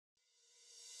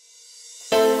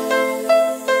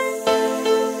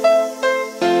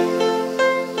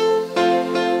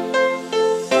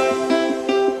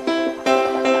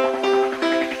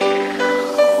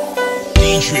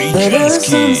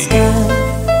Reggae.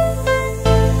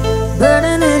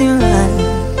 Burning in your eyes.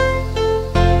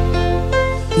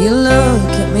 You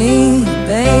look at me,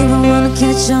 babe, I wanna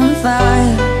catch on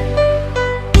fire.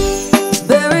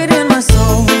 Buried in my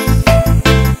soul,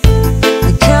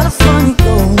 like California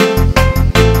gold.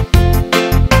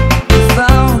 You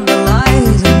found a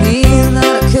light in me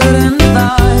that I couldn't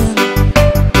find.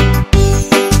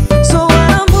 So when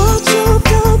I'm all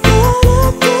choked up and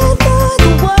up by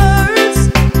the words,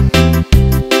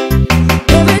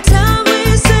 every time we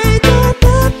say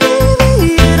goodbye,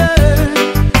 baby, it hurts.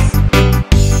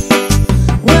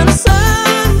 When the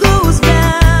sun goes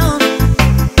down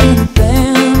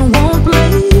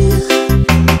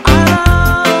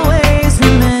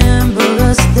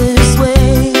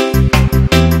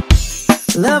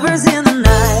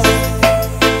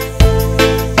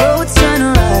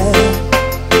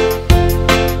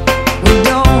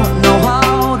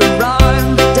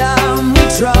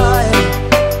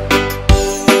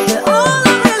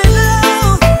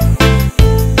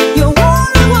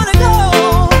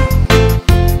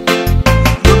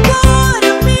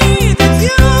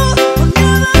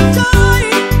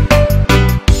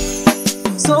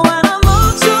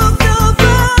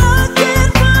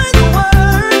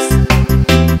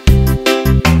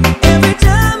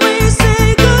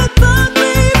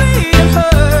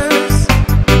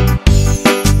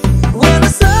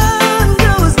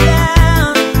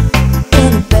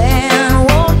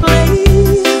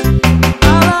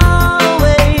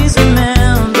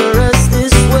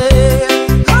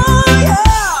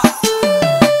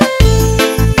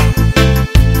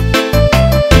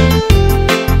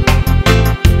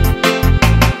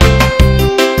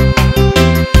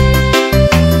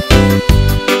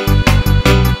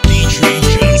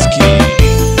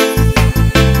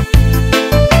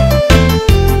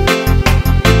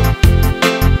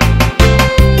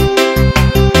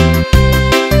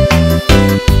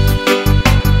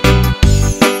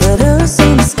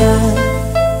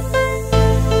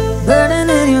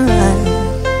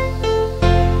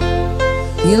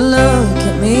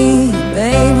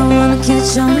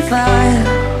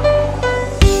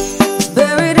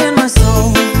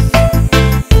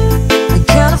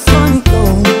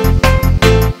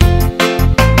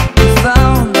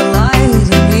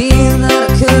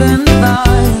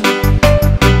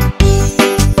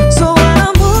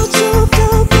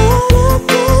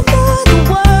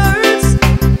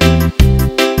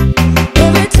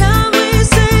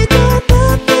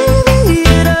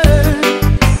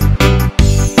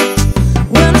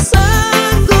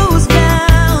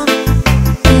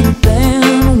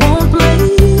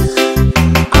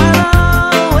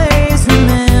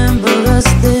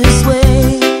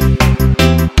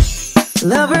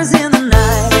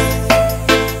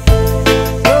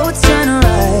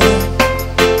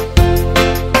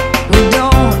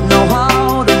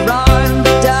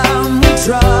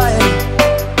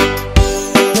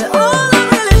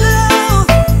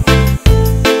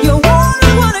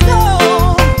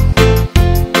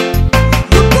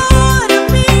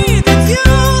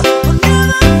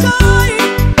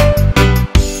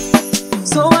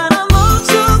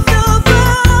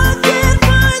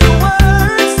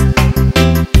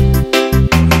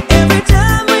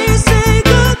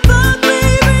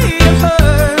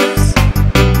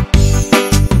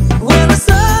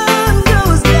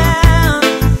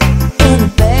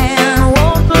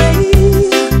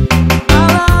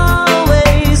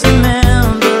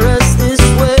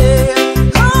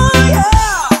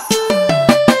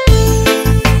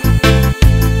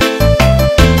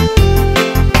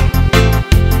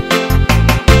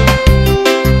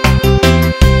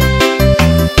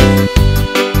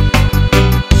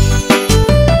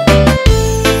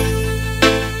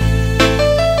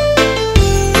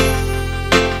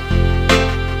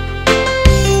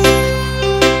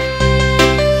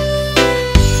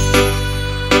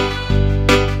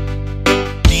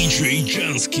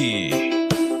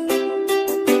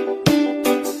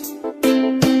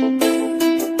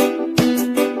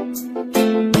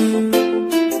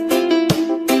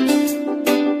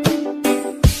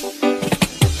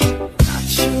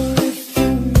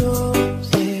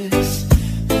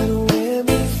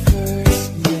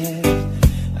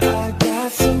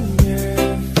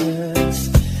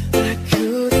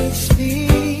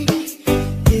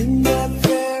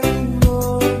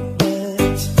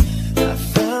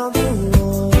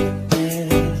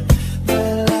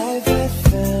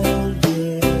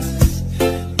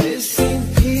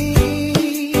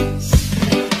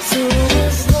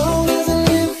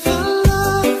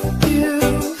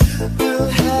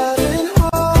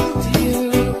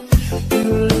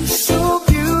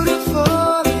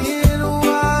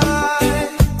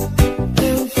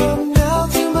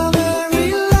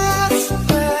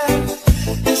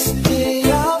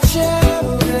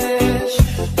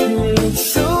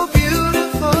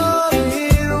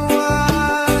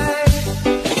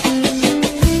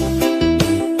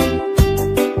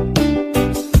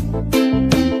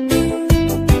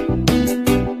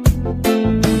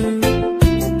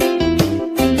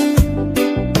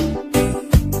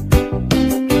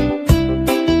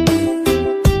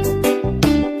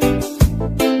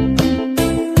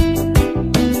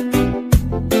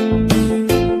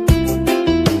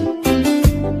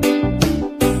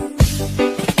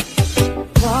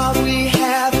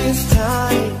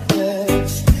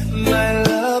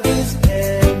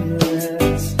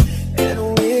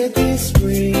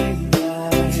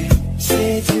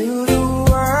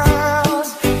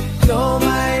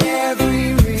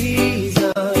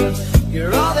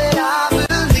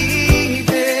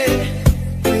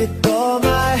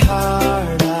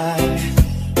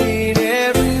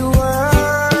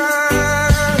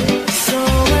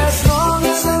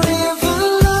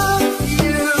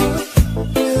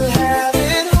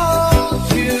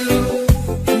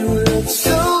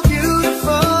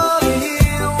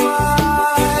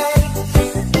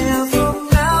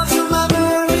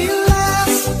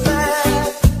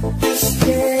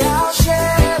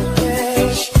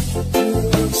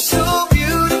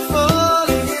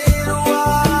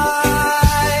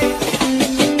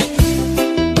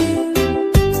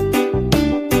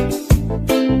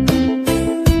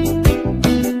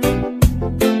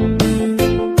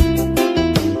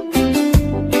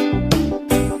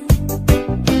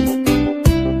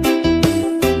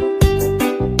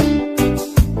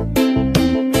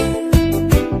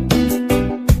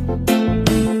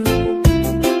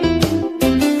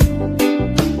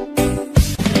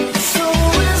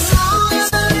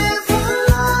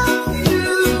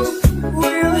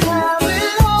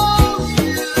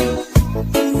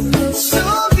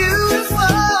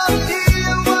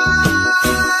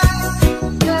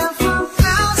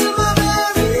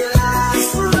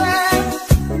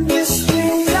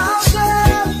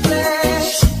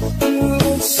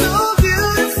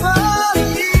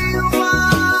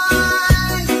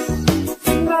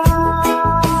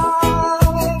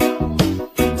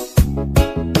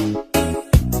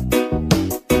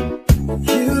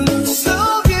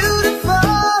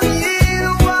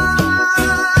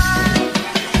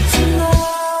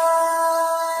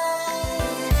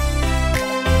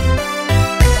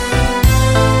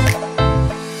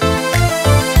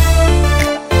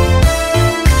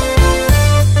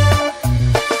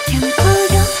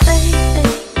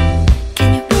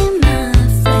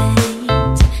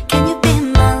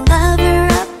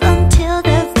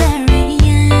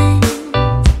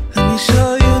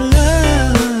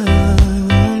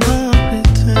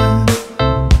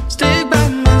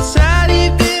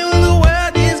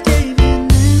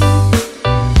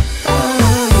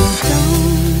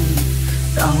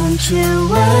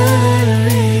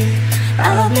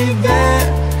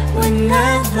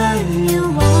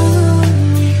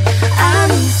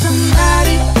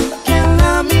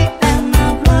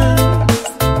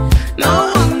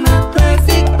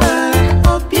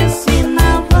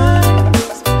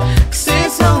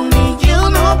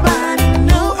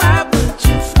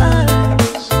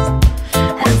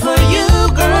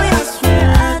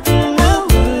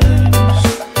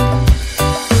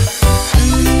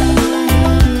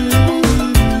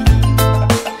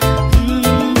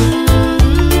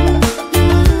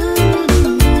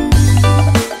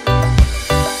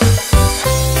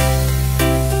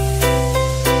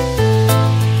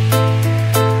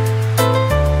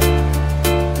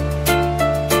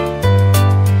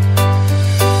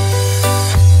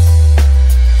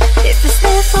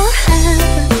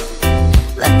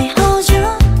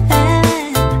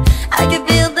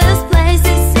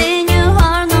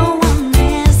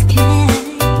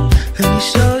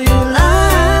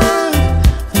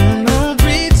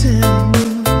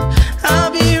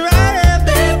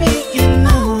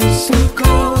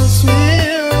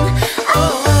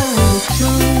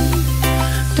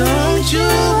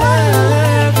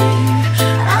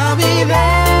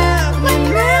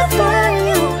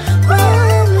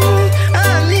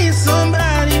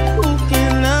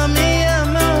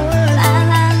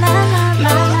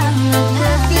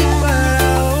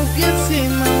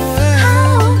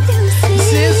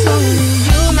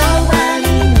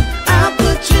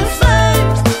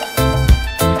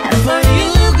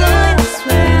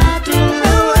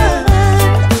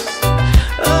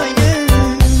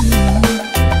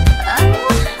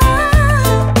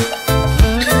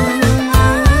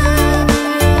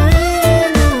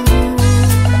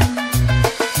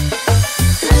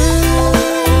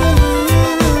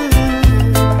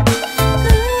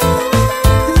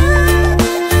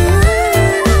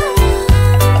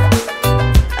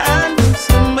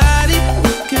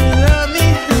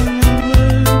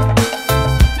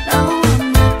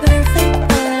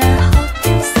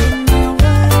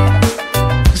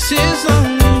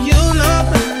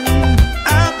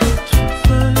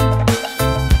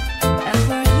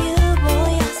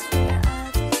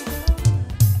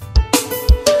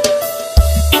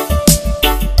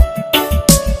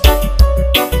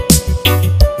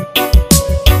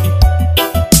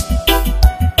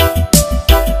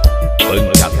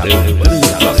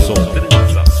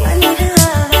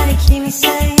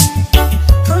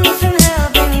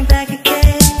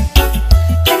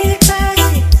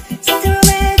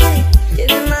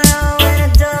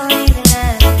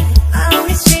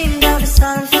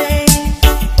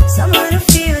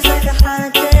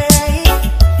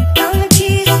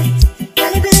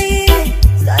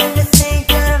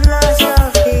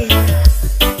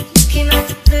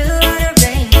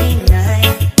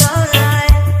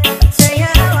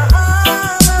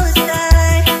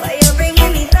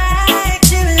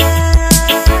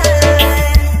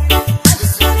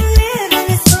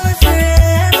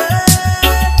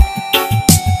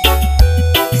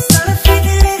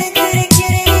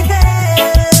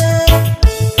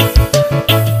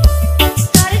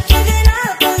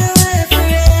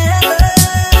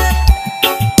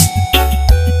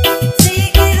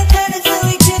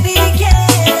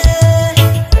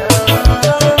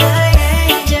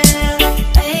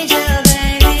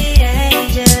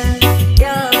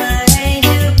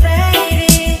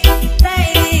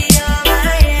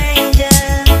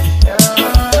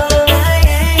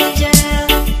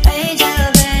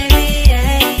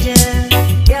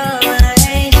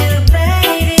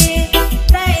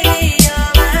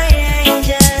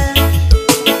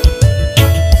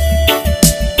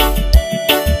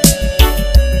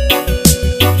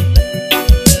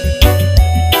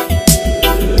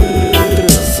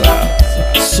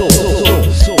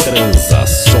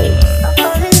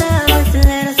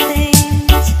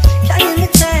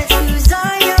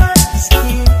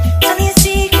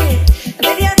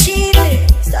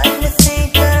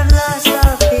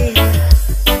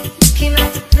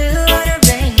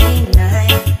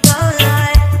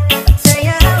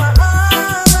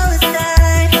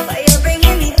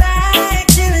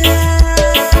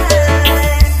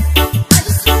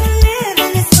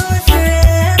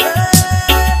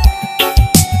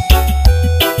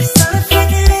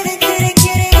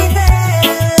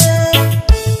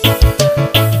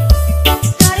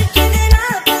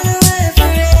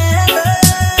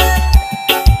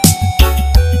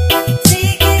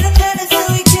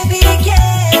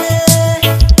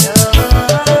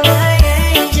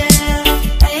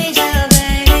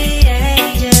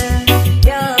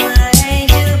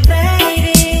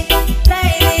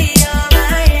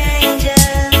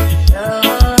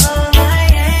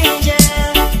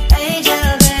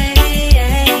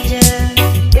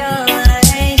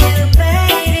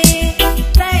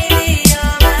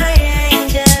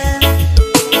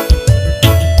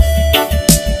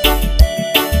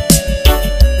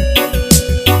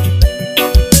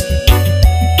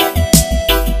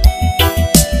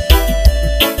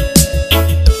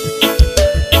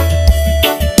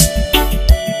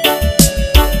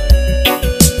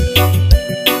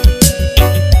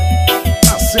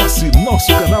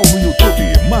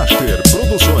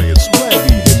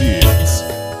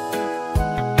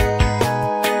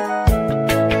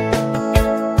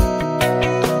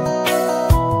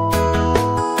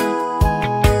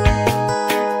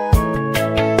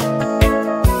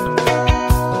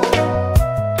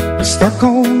Stuck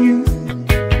on you,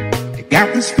 I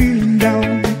got this feeling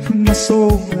down deep in my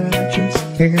soul that I just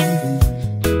can't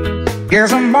lose.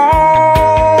 Guess I'm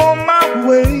on my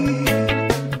way.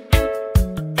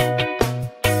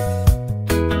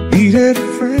 Needed a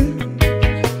friend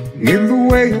in the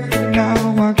way of it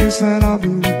now. I guess that I'll be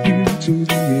with you to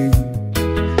the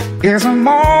end. Guess I'm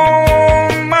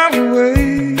on my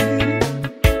way.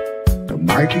 I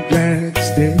might be glad to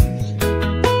stay.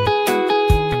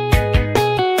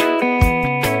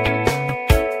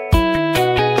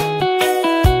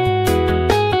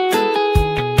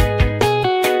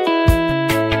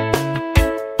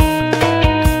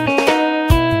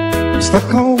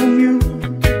 Stuck on you,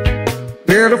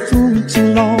 been a fool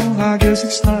too long. I guess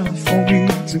it's time for me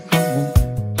to come home.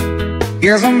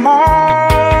 Guess I'm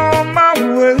on my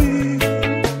way.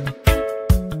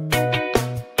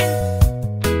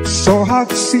 So hard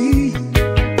to see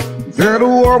that a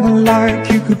woman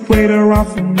like you could wait around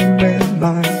for a man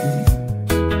like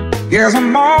me. Guess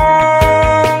I'm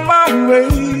on my way.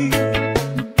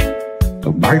 I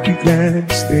might be glad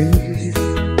to stay.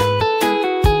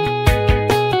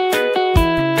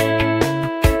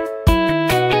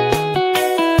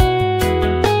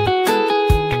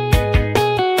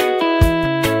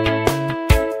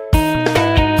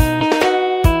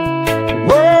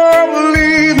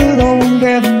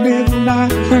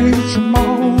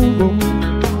 Tomorrow,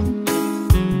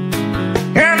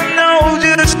 and I know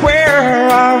just where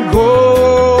I'm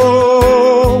going.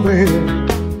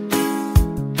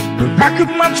 But pack up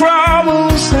my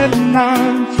troubles and I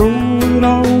throw it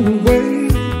all away.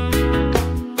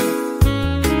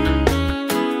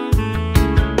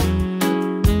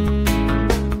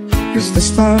 Cause this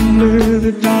time with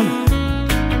it done,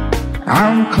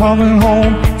 I'm coming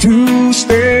home to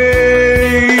stay.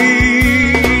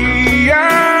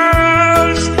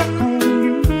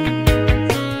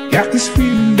 Got this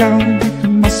feeling down deep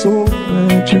in my soul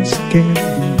that I just can't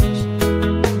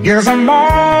lose. Guess I'm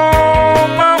on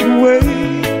my way.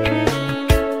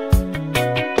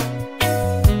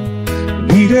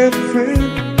 Needed a friend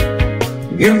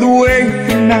in the way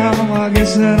for now. I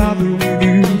guess that I'll be with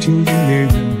you till the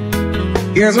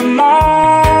end. Guess I'm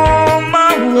on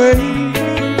my way.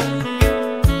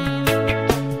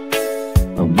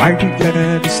 I might be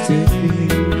glad to stay.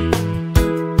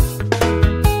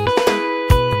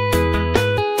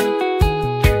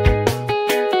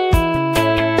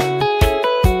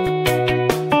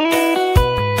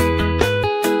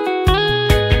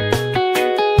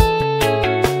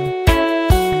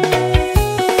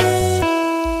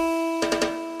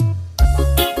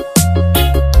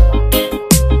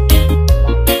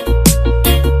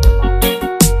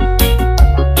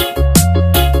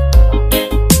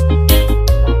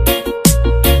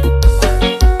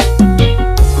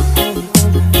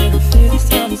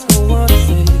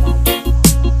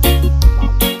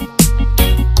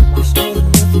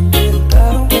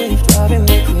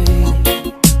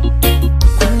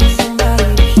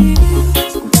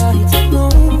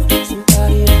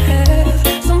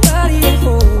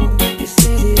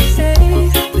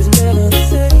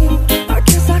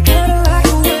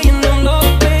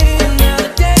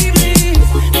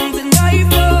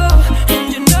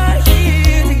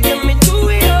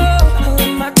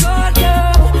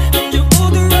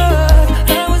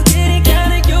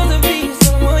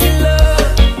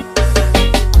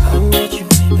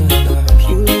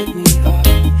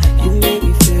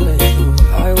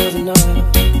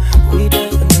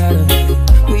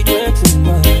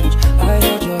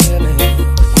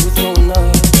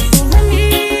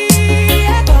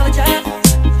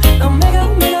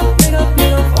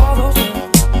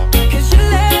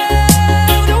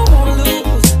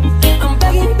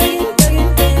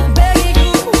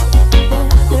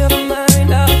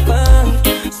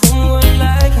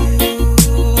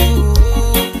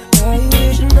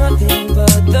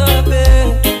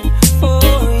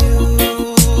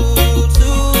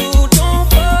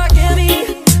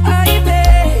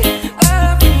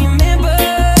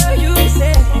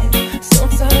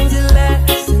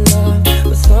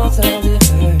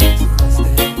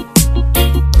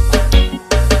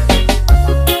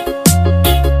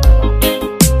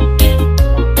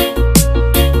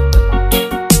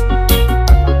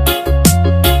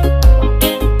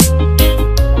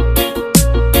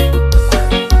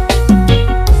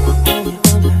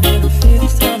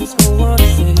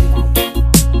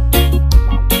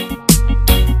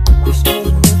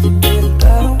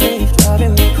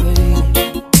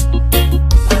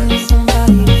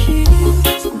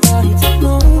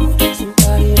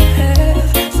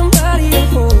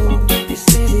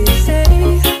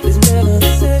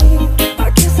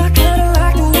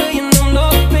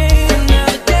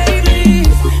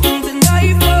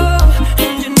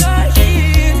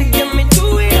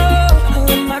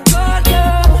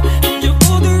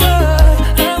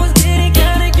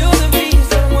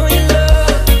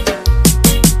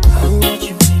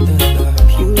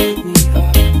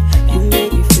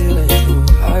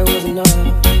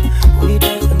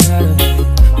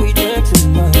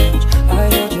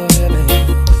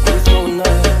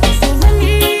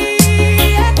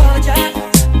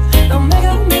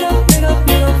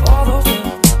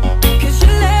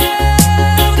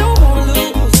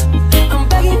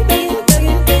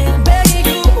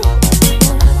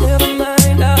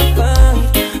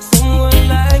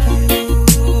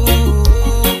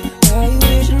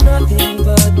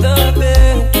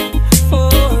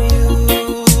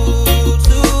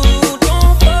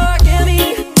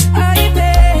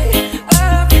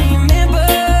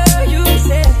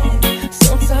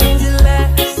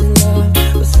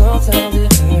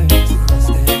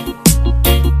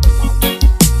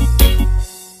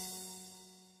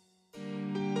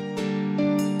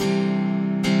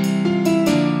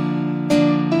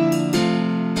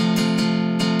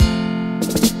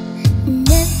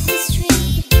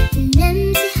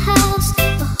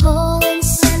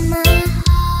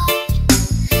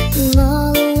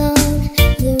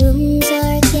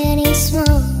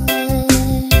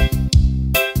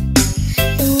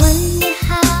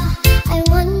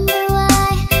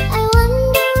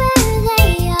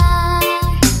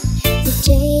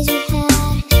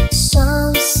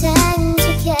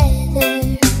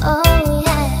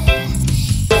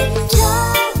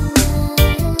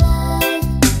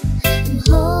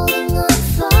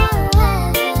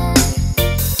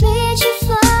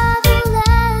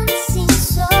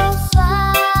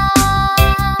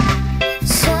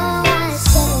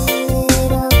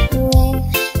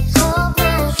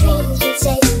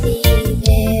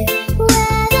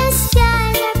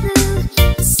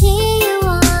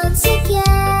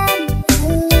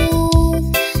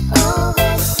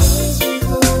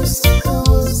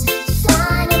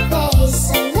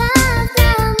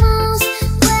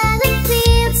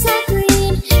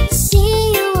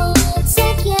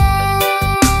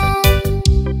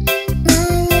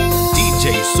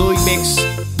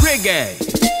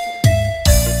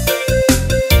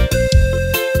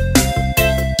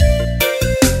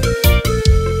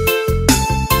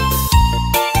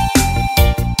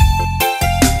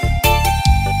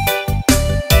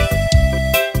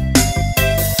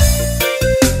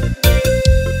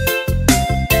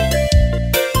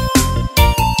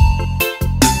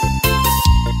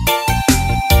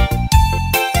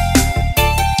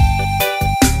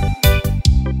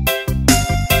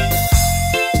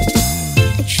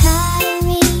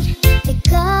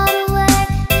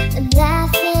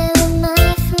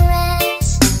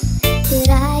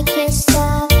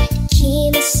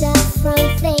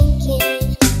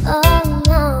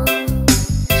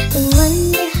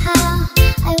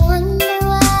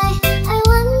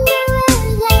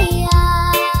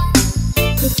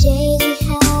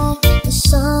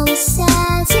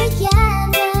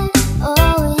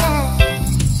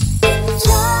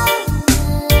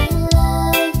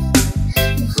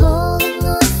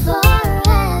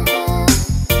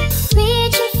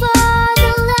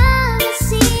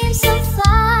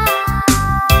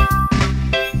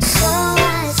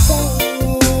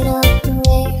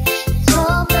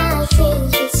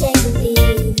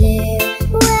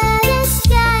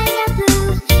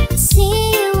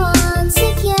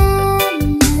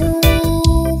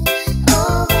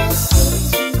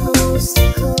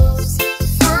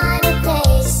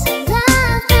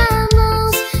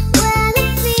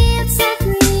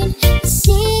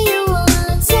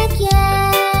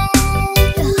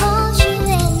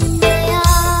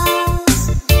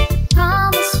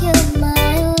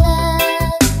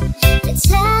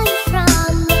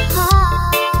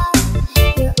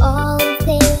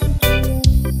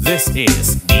 This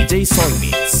is DJ Soy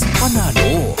Mix Manado.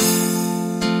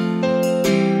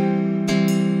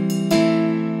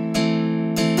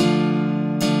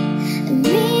 I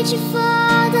need you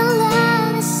for the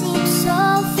love that seems so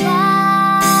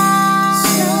far.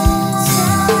 So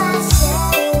I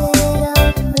said a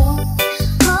little more.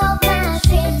 Hope my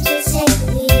dreams will take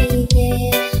me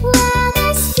there. Where the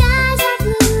skies are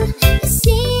blue, to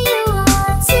see you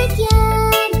once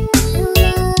again.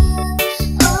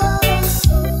 Love,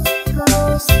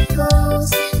 goes.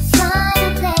 Find a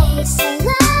place I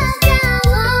love the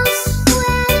most,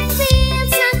 where the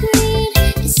fields are green,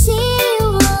 to see you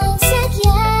once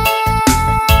again.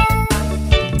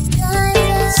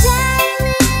 Say a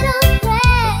little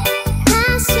prayer,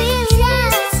 ask me to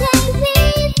take me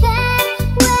there,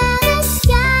 where the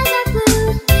skies are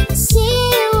blue, to see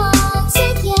you once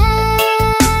again.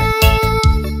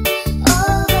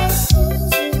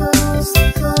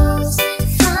 Goes.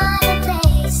 Find a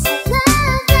place I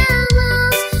love the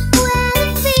most, where the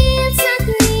fields are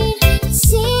green, to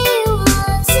see you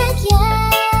once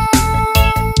again.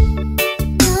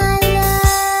 My love.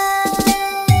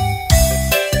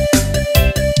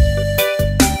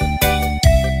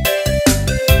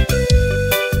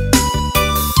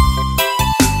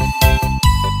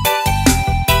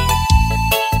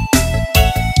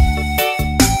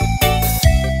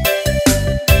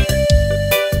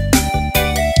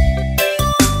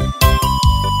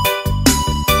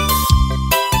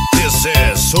 This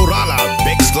is Surala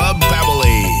Mix Club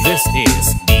Family. This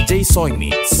is DJ Soy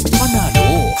Mix Manado.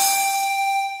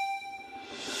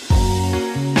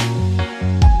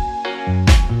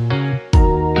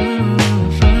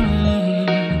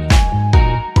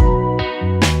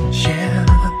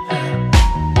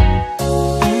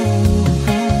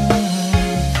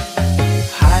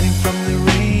 Hiding from the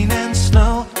rain and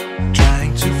snow,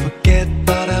 trying to forget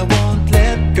but I won't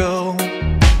let go.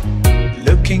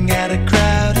 Looking at a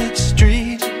crowded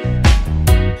street,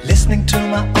 listening to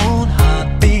my own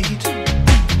heartbeat.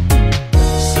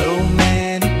 So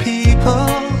many people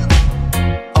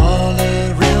all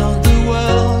around the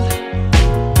world.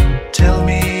 Tell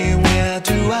me, where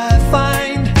do I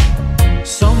find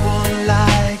someone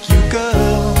like you,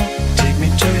 girl? Take me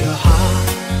to your heart,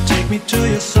 take me to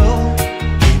your soul.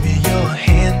 Give me your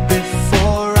hand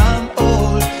before I'm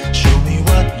old. Show me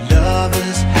what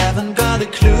lovers haven't got a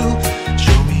clue.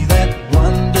 Show me that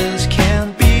wonders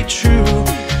can't be true.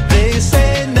 They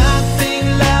say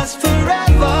nothing lasts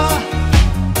forever.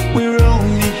 We're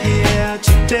only here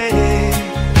today.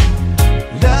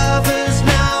 Lovers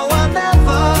now or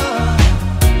never.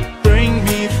 Bring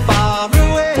me far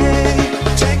away.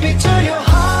 Take me to your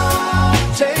heart,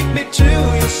 take me to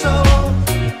your soul.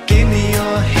 Give me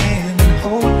your hand and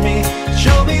hold me.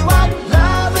 Show me what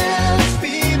love is.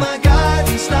 Be my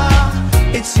guiding star.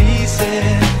 It's easy.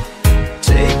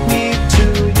 Take me to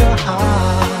your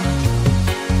heart.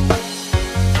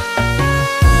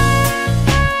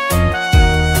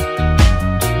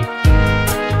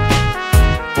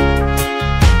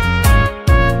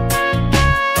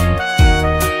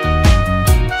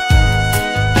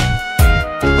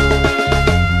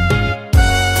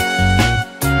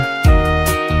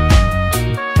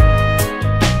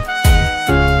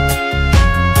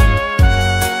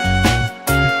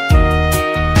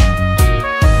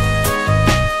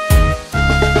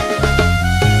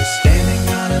 Standing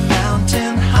on a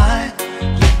mountain high,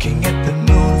 looking at the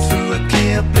moon through a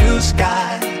clear blue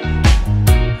sky.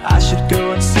 I should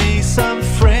go and see some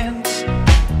friends,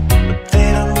 but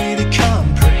they don't really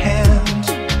comprehend.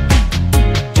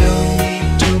 Don't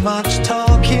need too much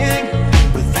talking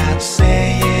without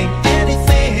saying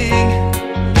anything.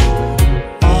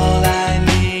 All I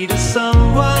need is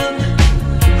someone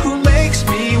who makes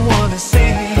me wanna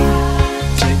sing.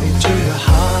 Take me to your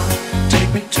heart,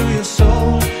 take me to your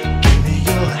soul. Give me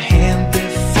your hand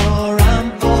before I'm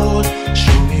old.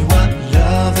 Show me what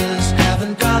lovers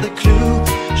haven't got a clue.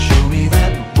 Show me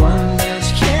that wonders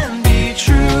can be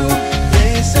true.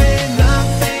 They say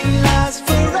nothing lasts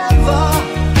forever.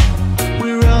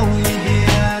 We're only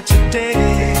here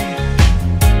today.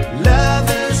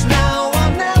 Lovers now or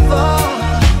never.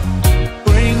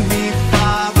 Bring me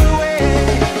far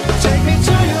away. Take me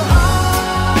to your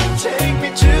heart, take me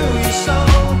to your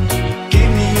soul.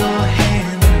 Give me your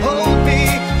hand and hold me.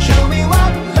 Show me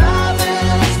what love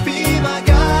is. Be my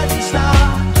guiding star.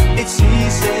 It's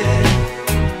easy.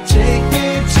 Take me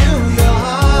to your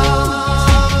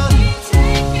heart.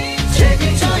 Take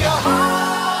me to your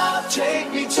heart. Take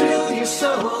me to your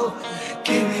soul.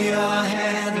 Give me your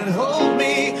hand and hold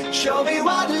me. Show me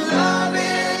what love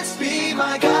is. Be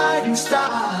my guiding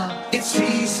star. It's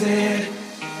easy.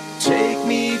 Take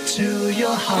me to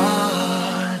your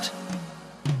heart.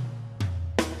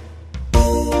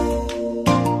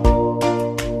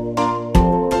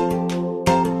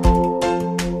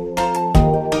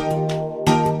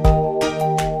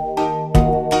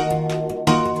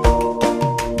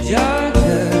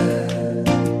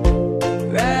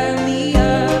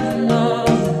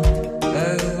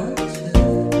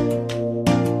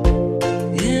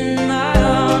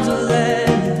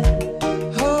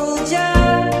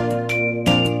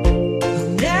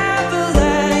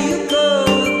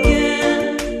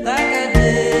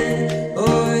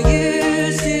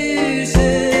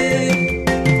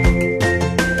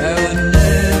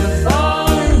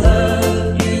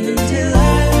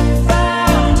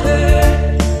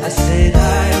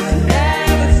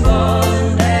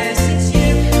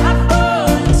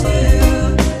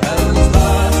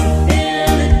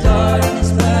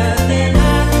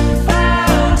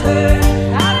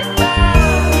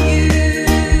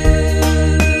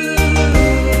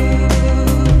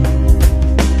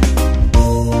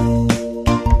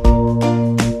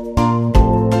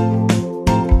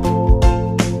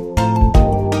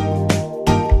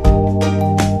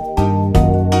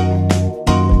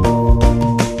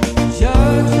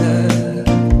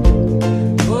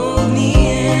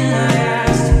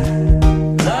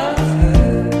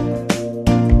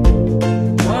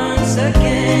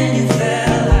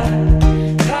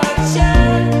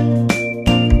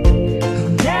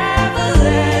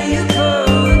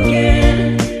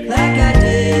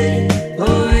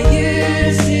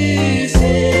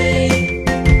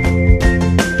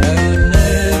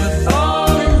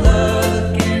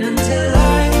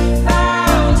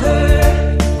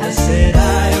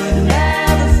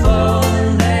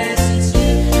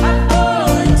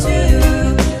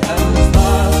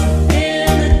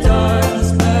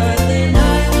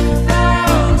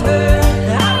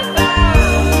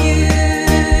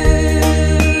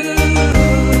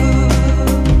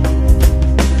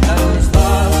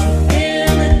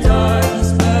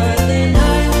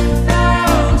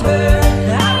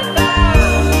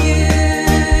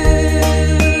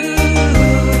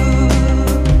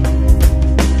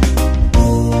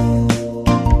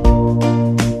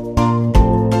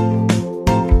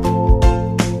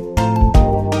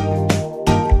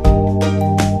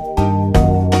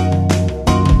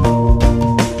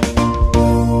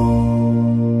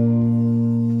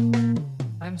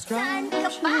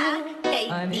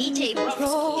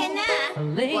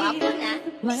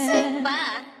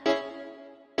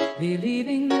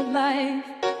 Believing that life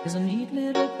is a neat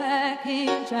little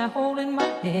package I hold in my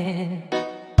hand.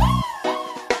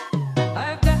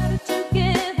 I've got it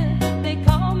together, they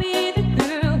call me the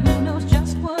girl who knows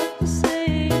just what to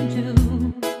say and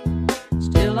do.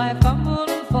 Still I fumble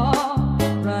and fall,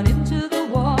 run into the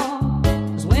wall.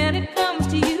 'Cause when it comes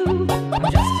to you, I'm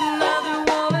just another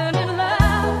woman in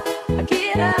love, a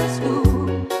kid out of school,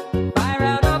 fire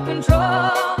out of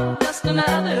control, just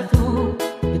another fool.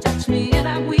 You touch me and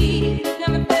I'm weak,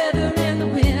 I'm a feather in the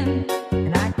wind,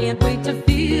 and I can't wait to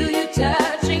feel you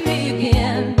touching me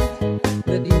again.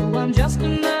 With you I'm just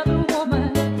another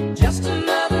woman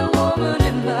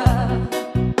in love.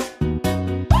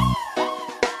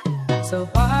 So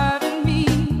pardon me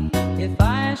if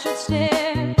I should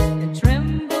stare and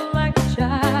tremble like a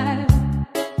child.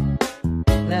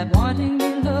 That wanting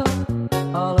you look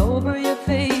all over your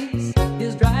face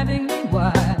is driving me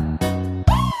wild.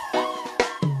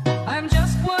 I'm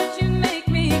just what you make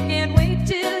me, can't wait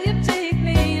till you take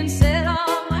me and set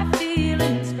all my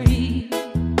feelings free.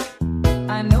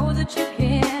 I know that you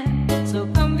can, so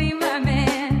come be my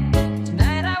man.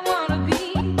 Tonight I wanna be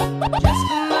just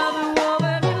another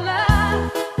woman in love,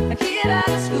 a kid out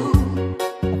of school,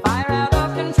 a fire out of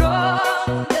control,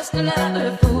 just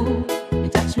another fool. You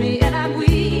touch me and I'm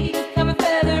weak, I'm a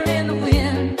feather in the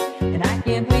wind, and I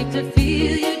can't wait to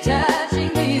feel you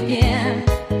touching me again.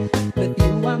 With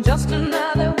you I'm just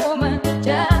another woman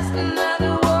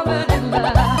in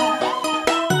love.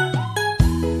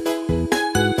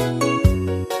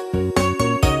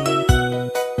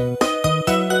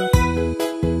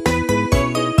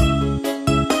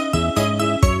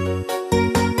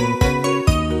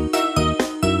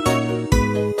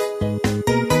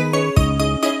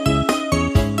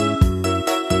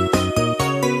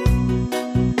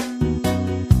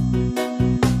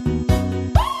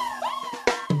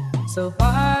 So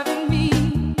pardon me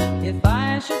if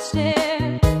I should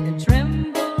stare and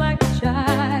tremble like a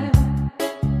child.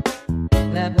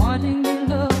 That wanting you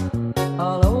look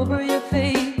all over your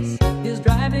face is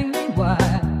driving me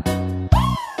wild.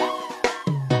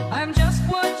 I'm just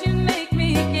what you make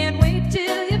me, can't wait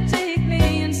till you take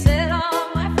me and set all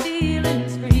my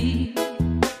feelings free.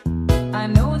 I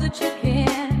know that you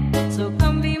can, so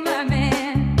come be my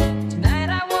man. Tonight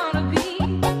I wanna be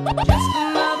just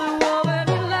another woman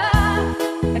in love,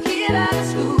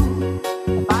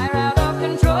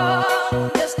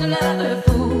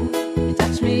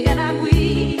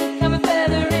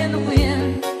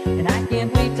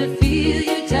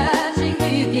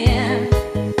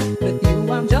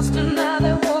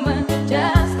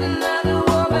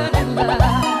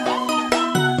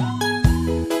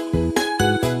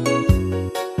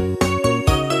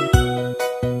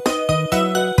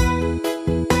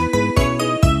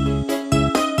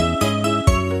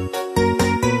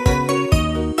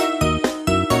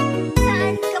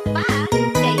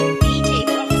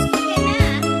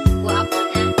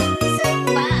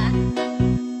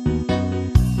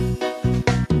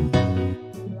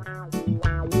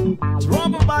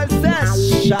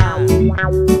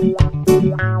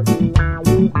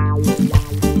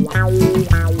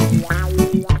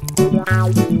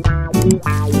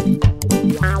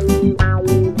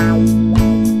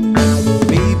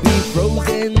 Baby,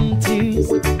 frozen tears,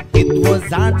 it was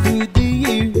hard through the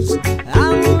years.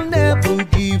 I'll never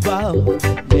give up,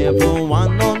 never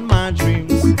one on my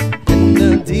dreams. And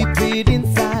the deep beat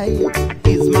inside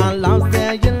is my love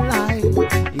there you lie.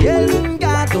 Yeah,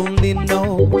 God only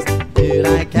knows that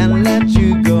I can't let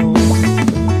you go.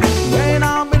 When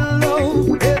I'm in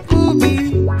love, it will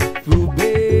be through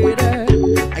better.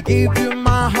 I give you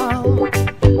my heart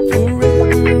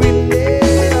forever and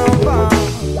ever.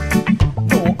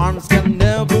 No arms can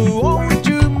never hold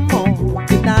you more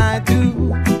than I do.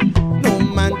 No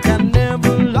man can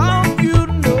never love you,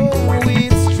 no,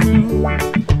 it's true.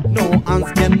 No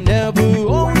arms can never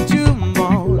hold you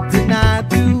more than I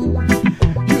do.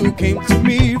 You came to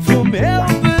me from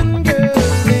heaven, girl,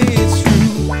 it's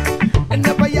true. And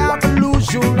never ever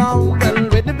lose your love. Well,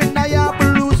 when I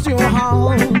ever lose your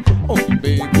heart, oh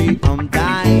baby, I'm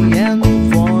dying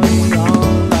for your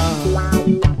love.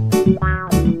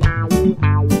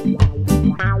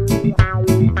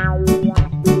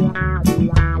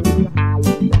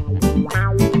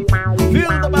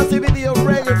 Feel the massivity of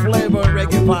reggae flavor,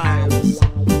 reggae vibes.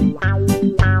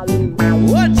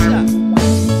 What's up?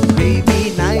 Baby,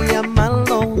 I am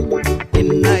alone,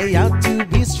 and I have to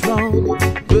be strong.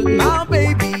 But now,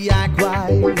 baby, I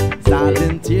cry,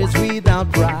 silent tears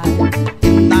without pride.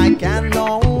 And I can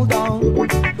hold on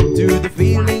to the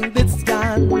feeling that's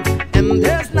gone. And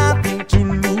there's nothing to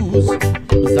lose,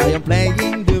 'cause I am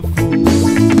playing the fool.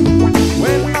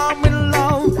 When I'm in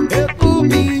love, it will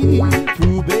be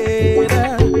through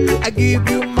better. I give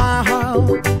you my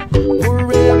heart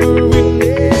forever and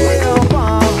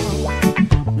ever.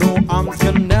 No arms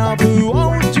can never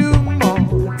hold you more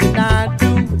than I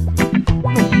do.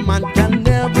 No man can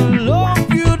never love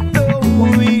you, no,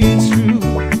 it's true.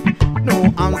 No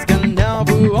arms can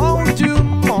never hold you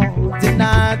more than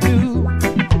I do.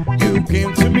 You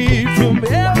came to me from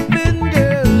heaven,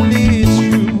 girl, it's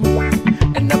true.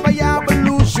 And if I ever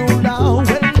lose your love,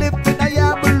 well, if I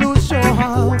ever lose your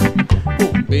heart,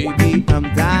 oh baby, I'm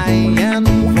dying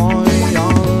for your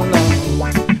love.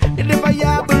 And if I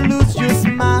ever lose your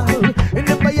smile, and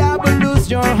if I ever lose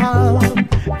your heart,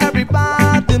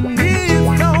 everybody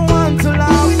needs someone to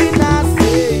love. And I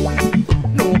say,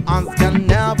 no arms can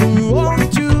never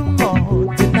hold you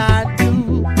more than I do.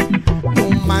 No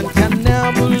man can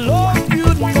never love you,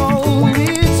 no,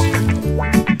 it's true.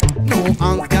 No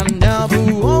arms can never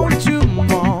hold you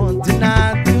more than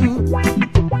I do.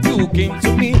 You came to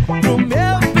me from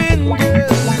heaven,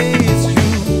 girl, it's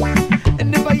true. And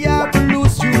if I ever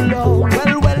lose you, love,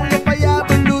 well, if I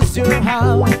ever lose your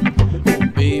heart, oh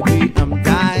baby, I'm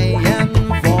dying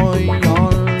for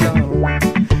your love.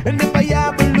 And if I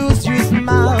ever lose your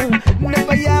smile, and if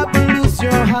I ever lose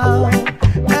your heart,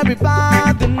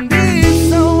 everybody needs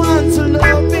someone to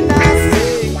love. And I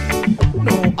say,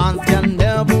 no arms can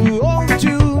never hold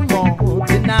you more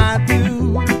than I do.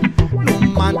 No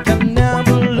man can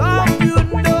never love you,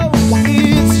 no,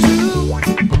 it's true.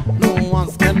 No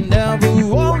arms can never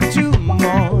hold you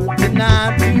more than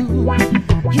I do.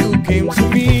 You came to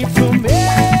me from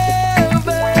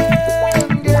heaven,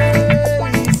 girl,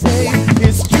 say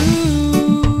it's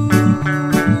true.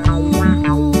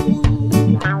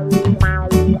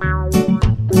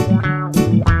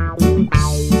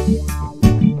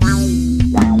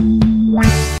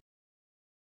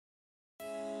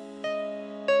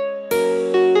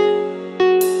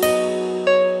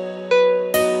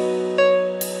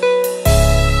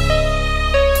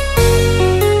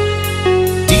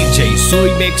 DJ Soy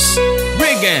Mix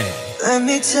Reggae. Let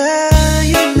me tell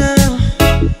you now,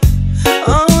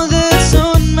 all that's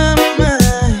on my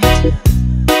mind.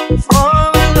 For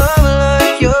a love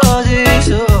like yours is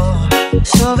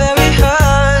so very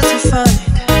hard to find.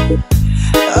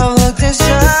 I've looked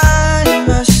inside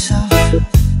myself,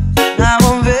 now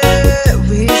I'm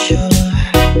very sure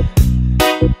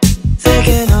there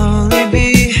can only be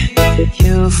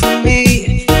you for me.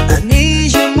 I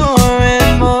need you more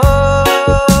and more.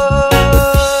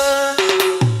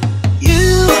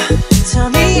 You tell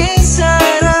me it's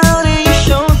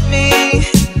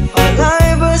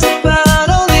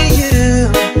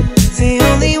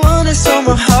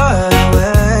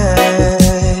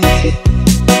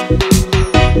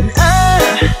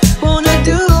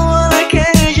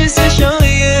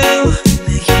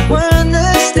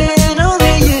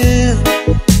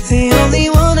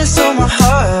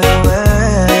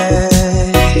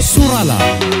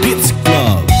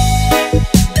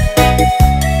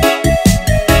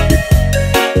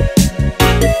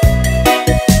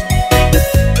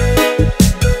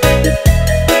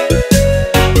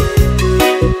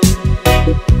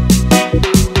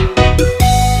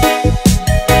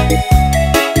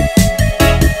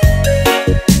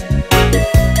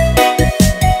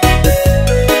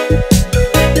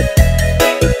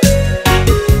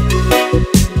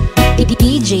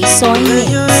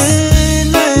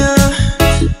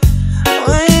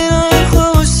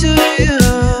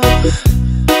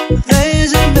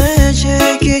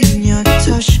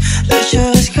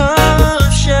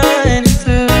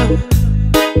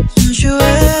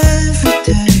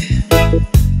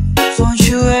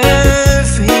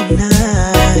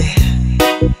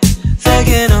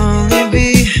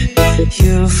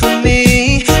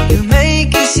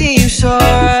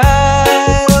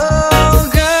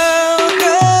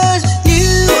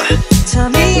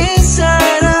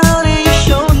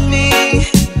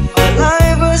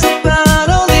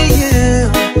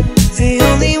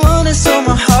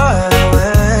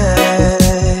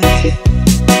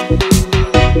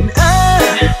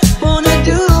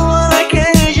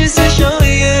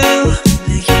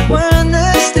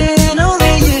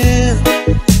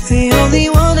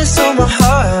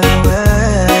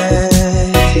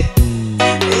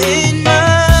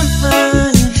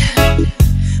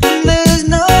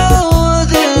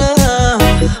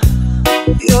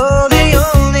You're the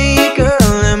only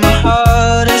girl and my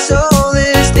heart and soul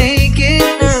is thinking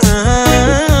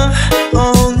of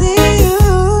only you,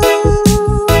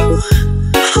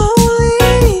 only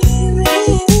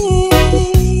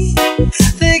me.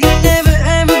 There can never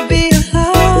ever be a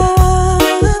love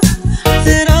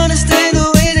that understands the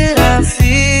way that I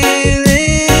feel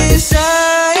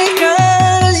inside.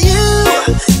 'Cause you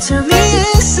turn me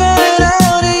inside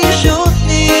out and you showed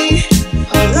me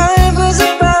our life was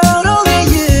about only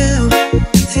you.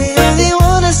 The only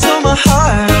one that stole my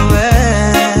heart away.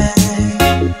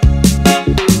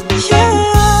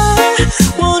 Yeah,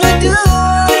 wanna do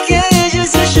all I can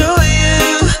just to show you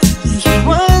you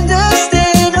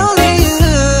understand only you.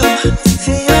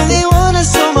 The only one that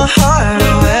stole my heart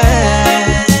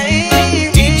away.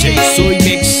 DJ Soy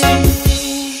Mix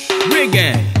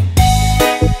Reggae.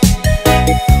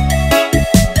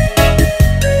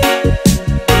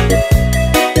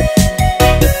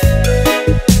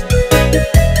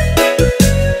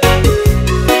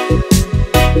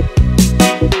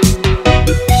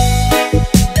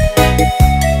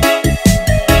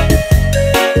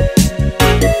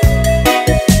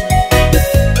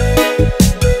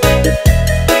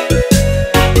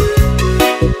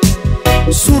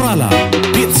 Surala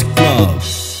Beats Club.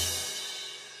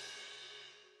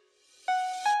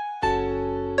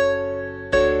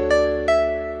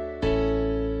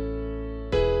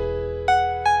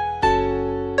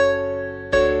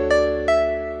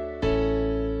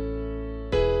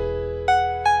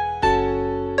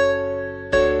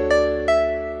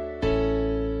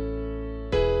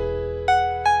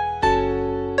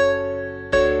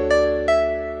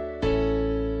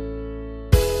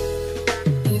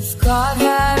 If God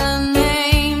had a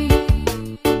name,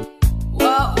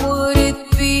 what would it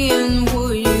be, and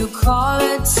would you call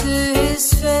it to his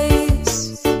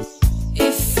face?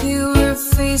 If you were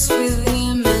faced with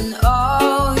him and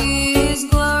all his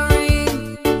glory,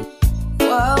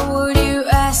 what would you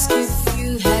ask if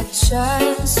you had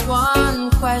just one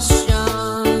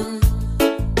question?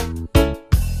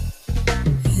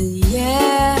 And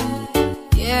yeah,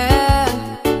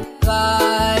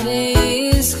 God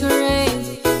is great.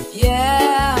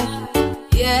 Yeah,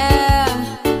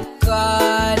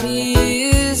 God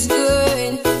is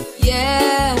good.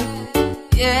 Yeah.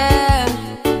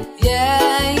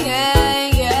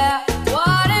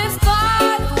 What if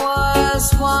God was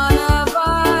one of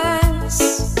us?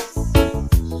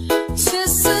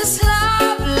 Just as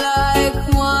love like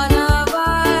one of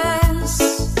us.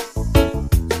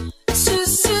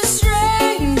 Just a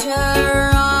stranger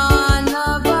on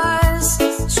a bus,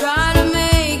 trying to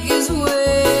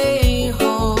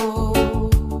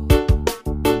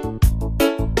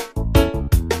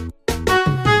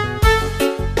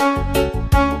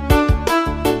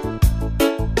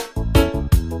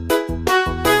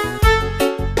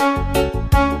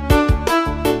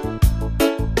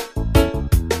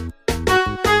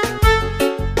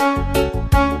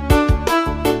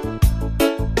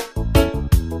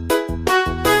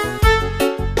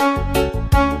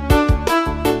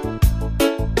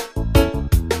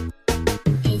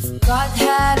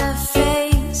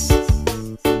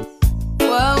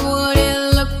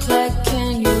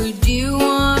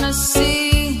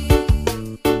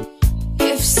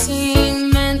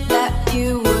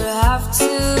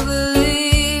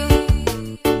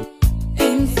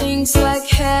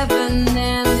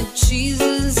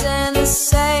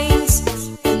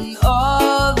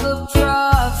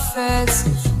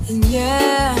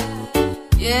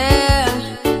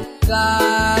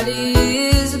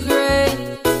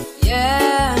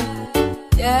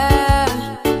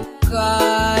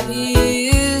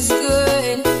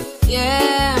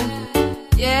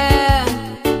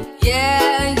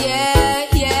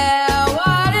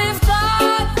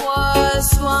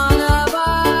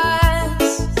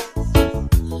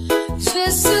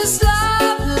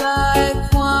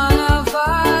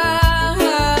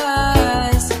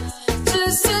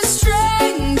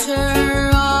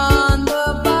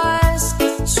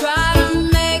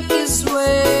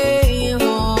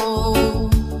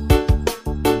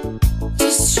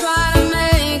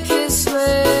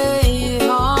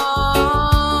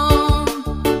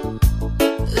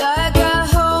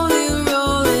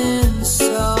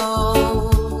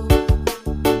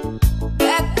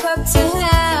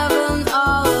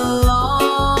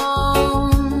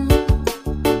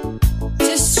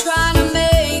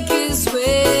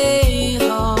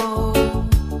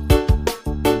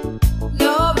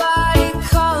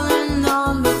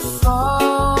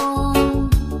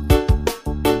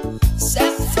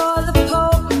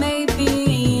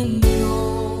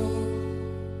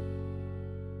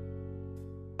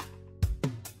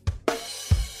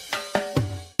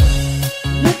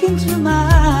Look into my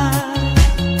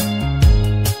eyes,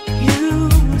 you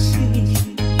will see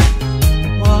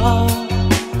what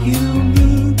you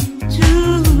mean to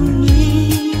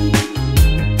me.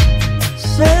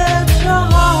 Search your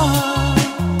heart,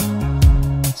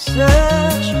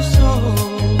 search your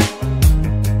soul,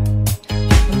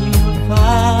 and you will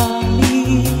find me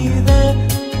there.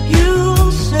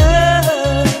 You'll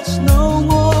search no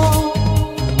more.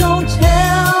 Don't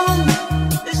tell me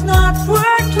it's not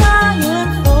worth trying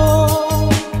for.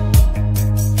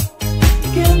 You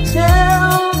can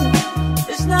tell me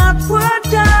it's not worth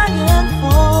dying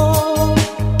for.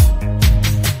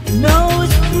 You know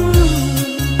it's true.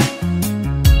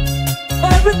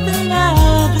 Everything I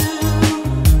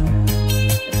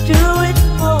do it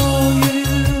for you.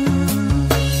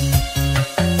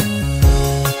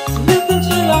 Look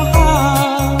into your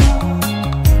heart,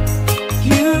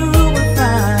 you will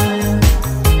find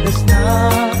there's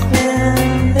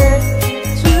nothing there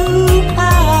to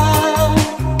hide.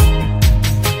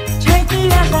 Take me a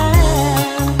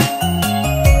hand,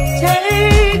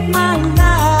 take my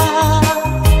life,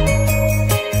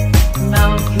 and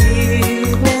I'll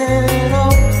give it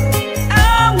all. I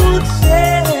would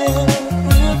sacrifice.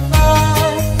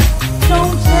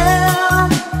 Don't tell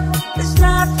me it's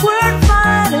not worth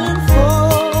fighting for.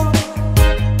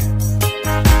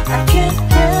 I can't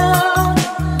help,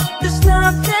 there's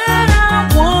nothing I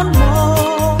want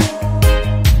more.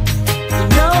 You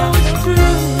know it's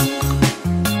true.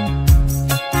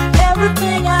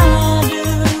 Everything I do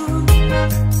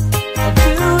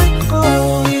it for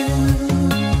you.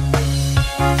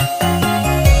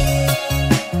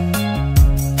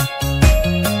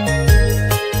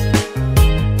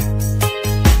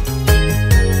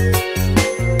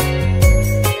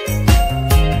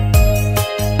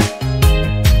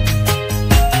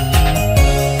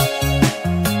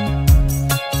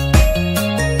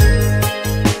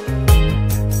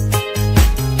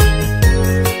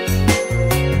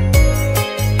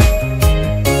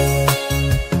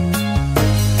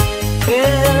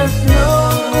 There's no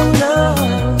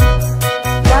love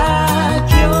like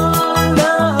your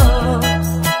love,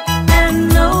 and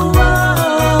no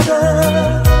other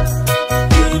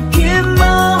could give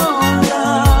more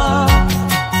love.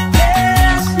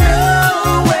 There's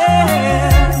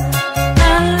nowhere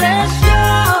unless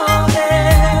you're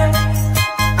there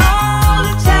all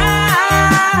the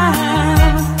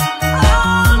time,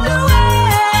 all the way.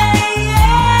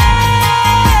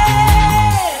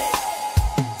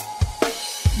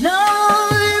 No,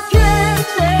 you can't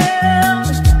tell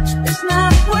me it's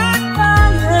not worth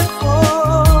fighting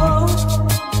for.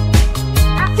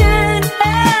 I can't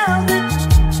help it,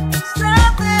 it's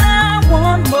not that I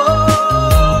want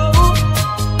more.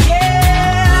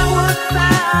 Yeah, I would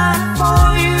fight for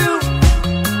you,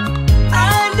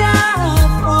 I'd die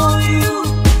for you,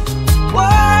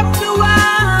 work the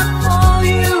wild for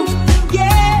you.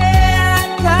 Yeah,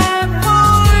 I'd die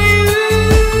for you.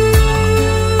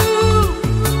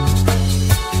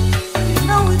 You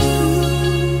know it's true.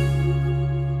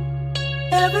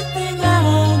 Everything I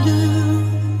do,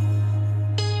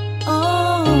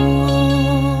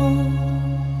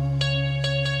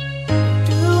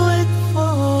 do it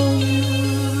for you.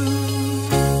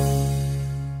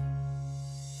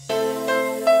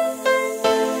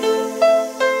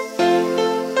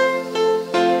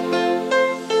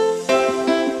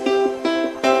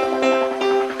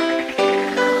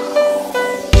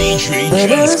 DJ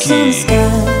Letters in the Jesky. sky,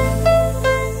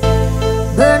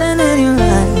 burning in your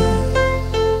eye.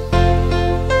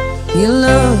 You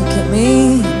look at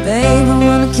me, babe, I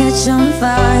wanna catch on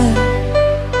fire.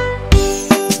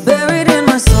 It's buried in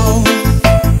my soul,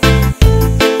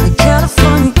 like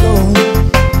California gold.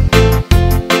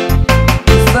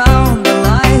 You found the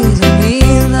light in me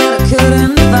that I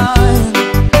couldn't find.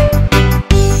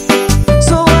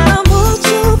 So when I'm all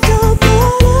choked up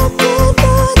and I can't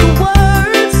find the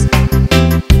words,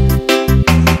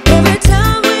 every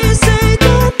time we say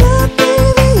goodbye,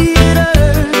 baby, it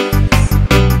hurts.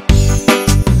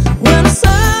 When the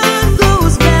sun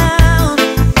goes down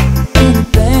and the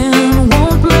band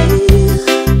won't play,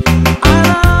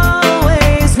 I'll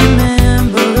always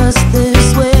remember us this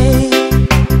way.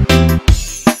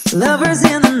 Lovers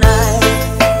in the night,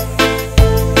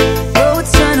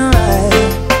 roads turn right.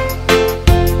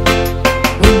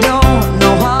 We don't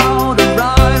know how to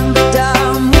rhyme, but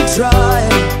damn, we try.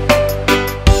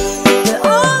 But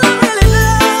all I really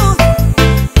know,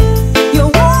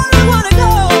 you're where I wanna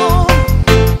go.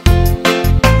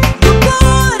 You're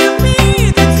part of me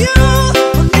that you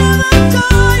will never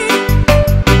die.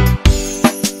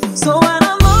 So when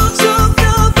I'm all choked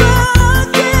up, I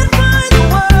can't find the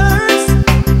words.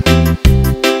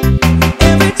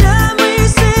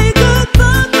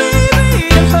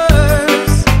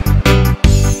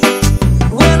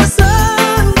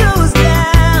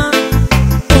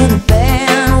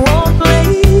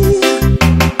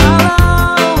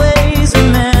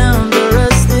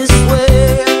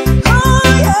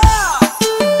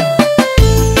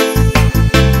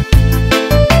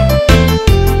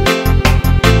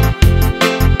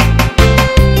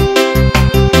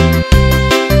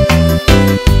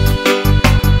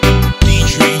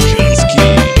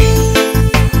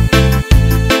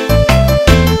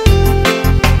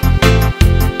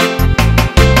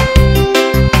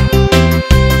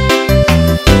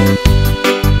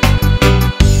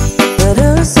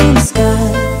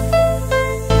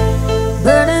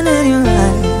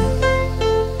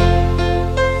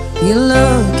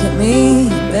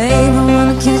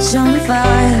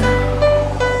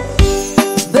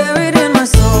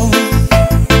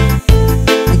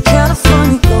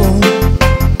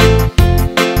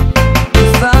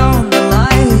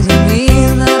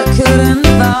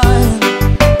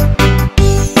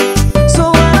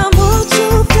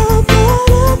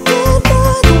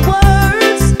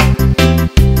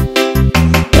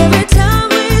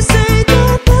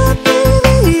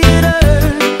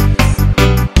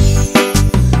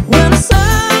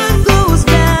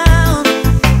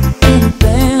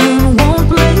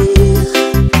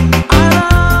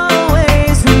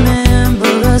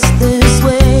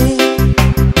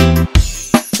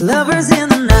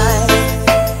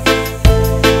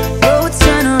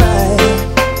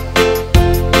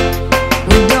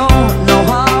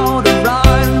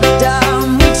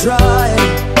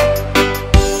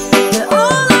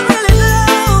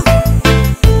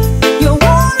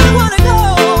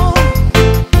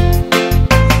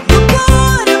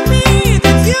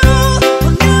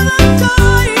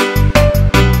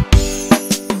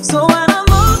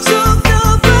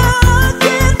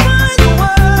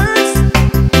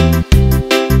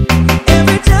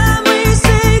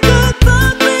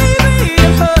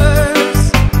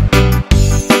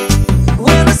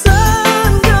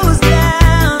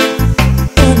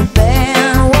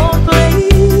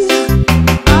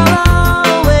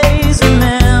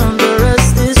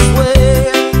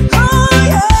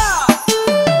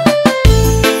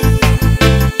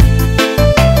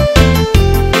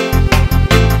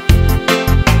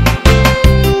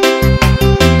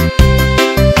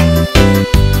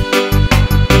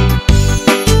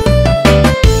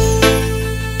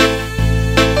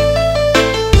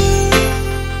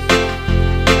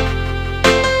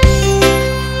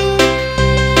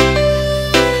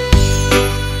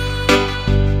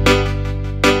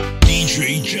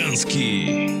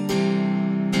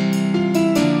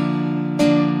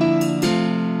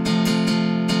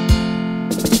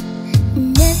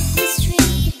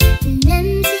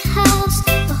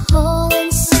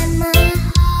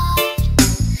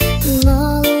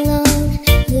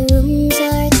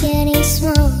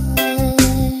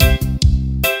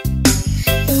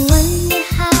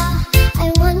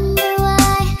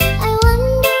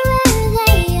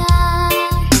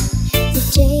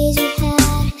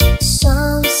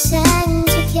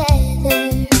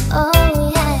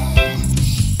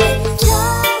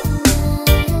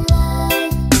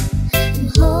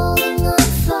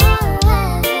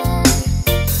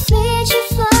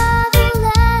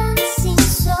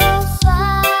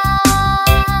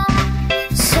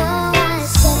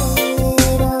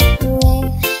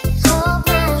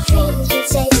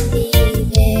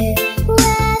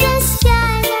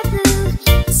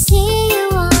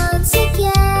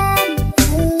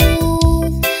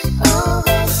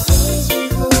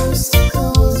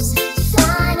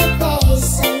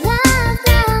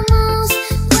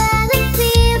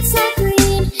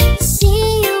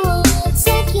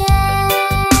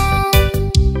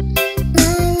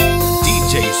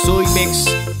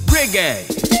 Reggae.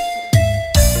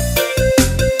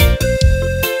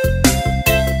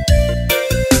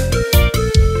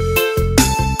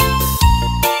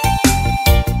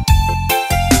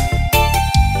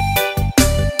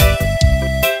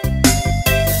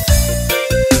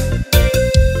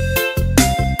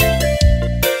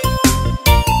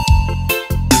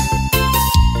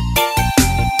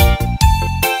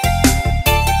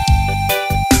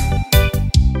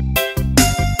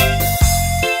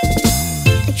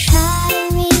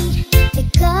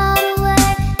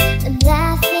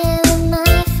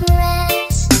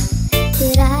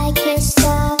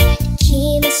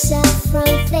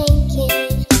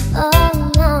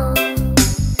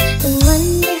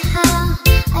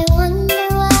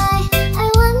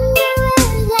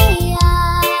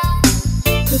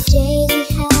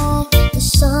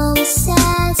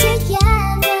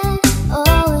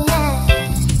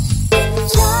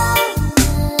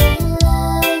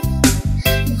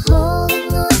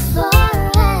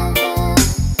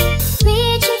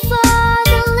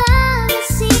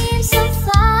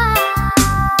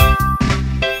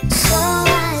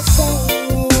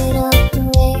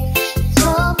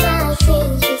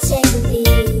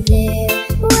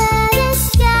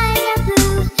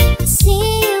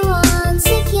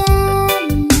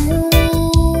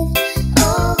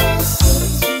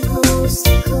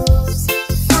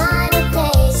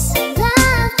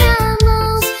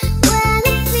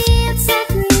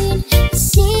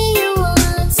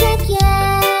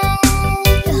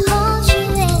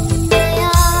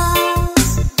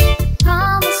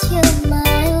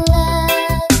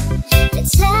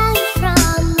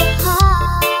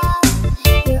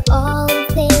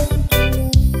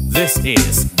 This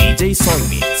is DJ Soy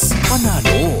Mix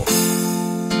Manalo.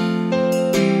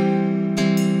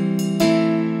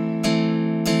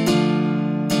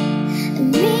 I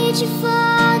need you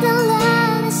for the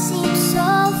love that seems so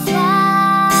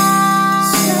far.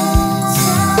 So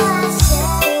I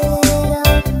said a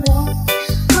little prayer.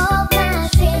 Hope my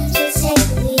dreams will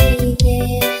take me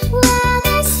there, where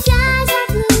the skies are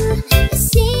blue. I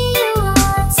see you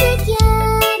once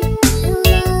again.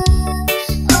 Love,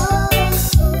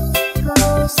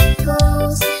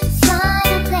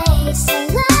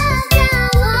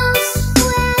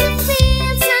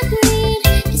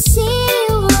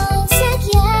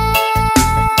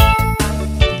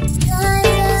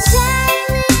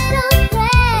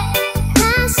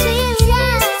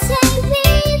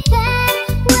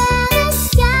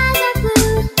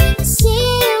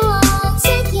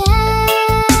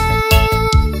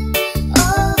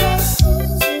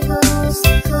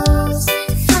 coast,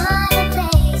 find a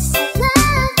place I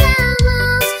love the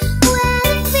most, where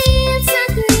the fields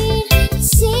are green. I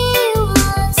see you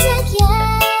once again.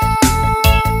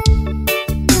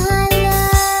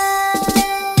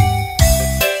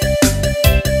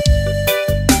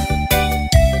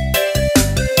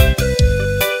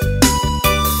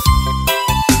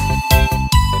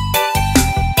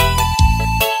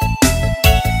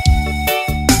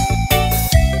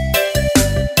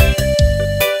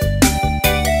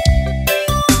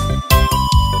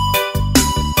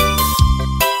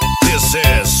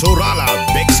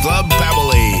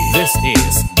 This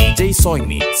is DJ Soy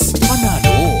Mix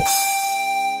Manalo.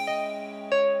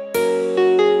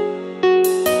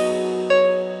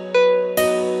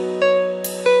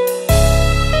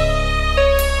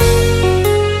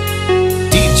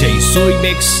 DJ Soy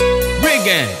Mix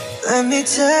Reggae. Let me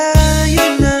tell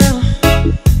you now,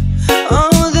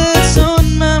 all that's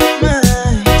on my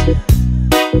mind.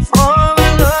 For a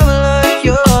love like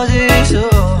yours is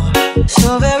so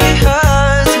very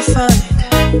hard to find.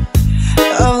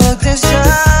 I've looked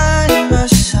inside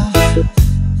myself,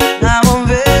 now I'm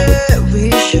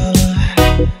very sure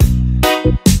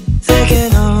there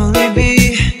can only be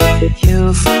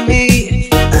you for me.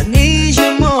 I need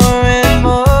you more and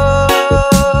more.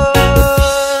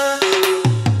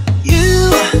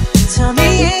 You turned me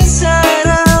inside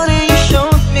out and you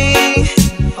showed me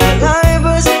all life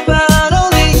was about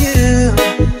only you,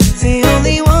 the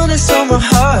only one that stole my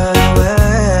heart away.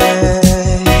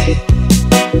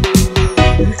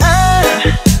 And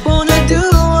I wanna do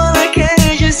all I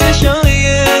can just to show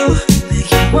you,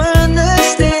 make you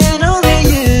understand only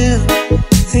you,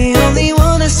 the only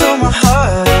one that stole my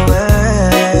heart away.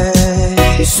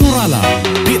 Surala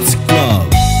Beats Club.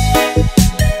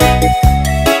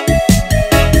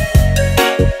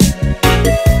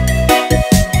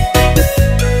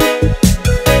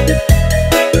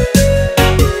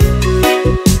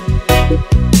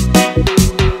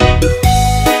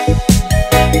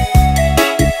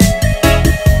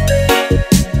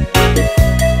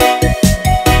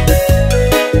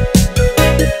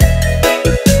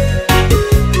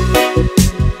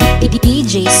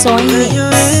 Soy When Mix.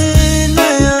 you're in my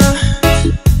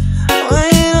arms,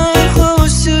 when I'm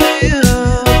close to you,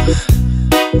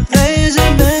 there's a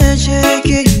magic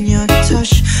in your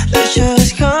touch that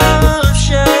just comes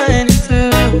shining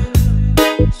through.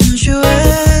 Want you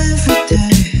every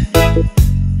day,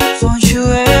 want you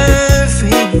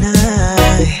every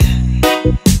night.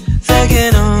 There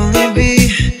can only be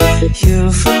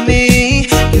you for me.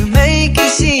 You make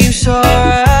it seem so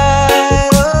right.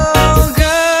 Oh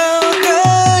girl,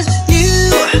 'cause you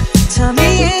turn me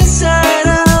inside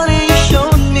out and you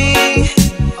showed me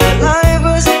what life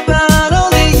was about.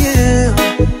 Only you,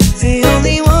 the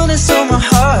only one that stole my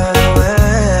heart away.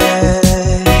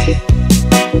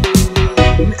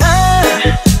 And I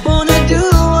wanna do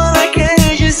all I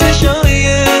can just to show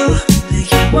you,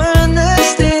 make you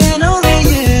understand. Only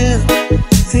you,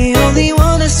 the only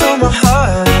one that stole my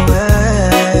heart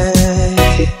away.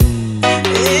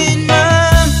 In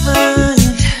my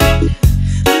mind,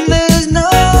 there's no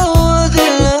other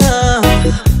love.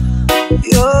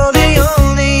 You're the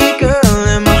only girl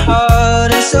in my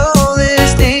heart and soul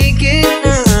is thinking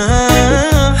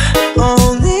of.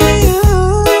 Only you,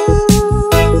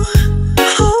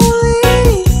 only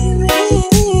me.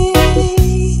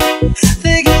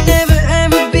 There can never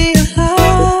ever be a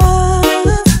love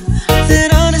that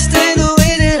understands the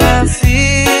way that I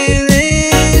feel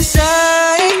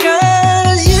inside.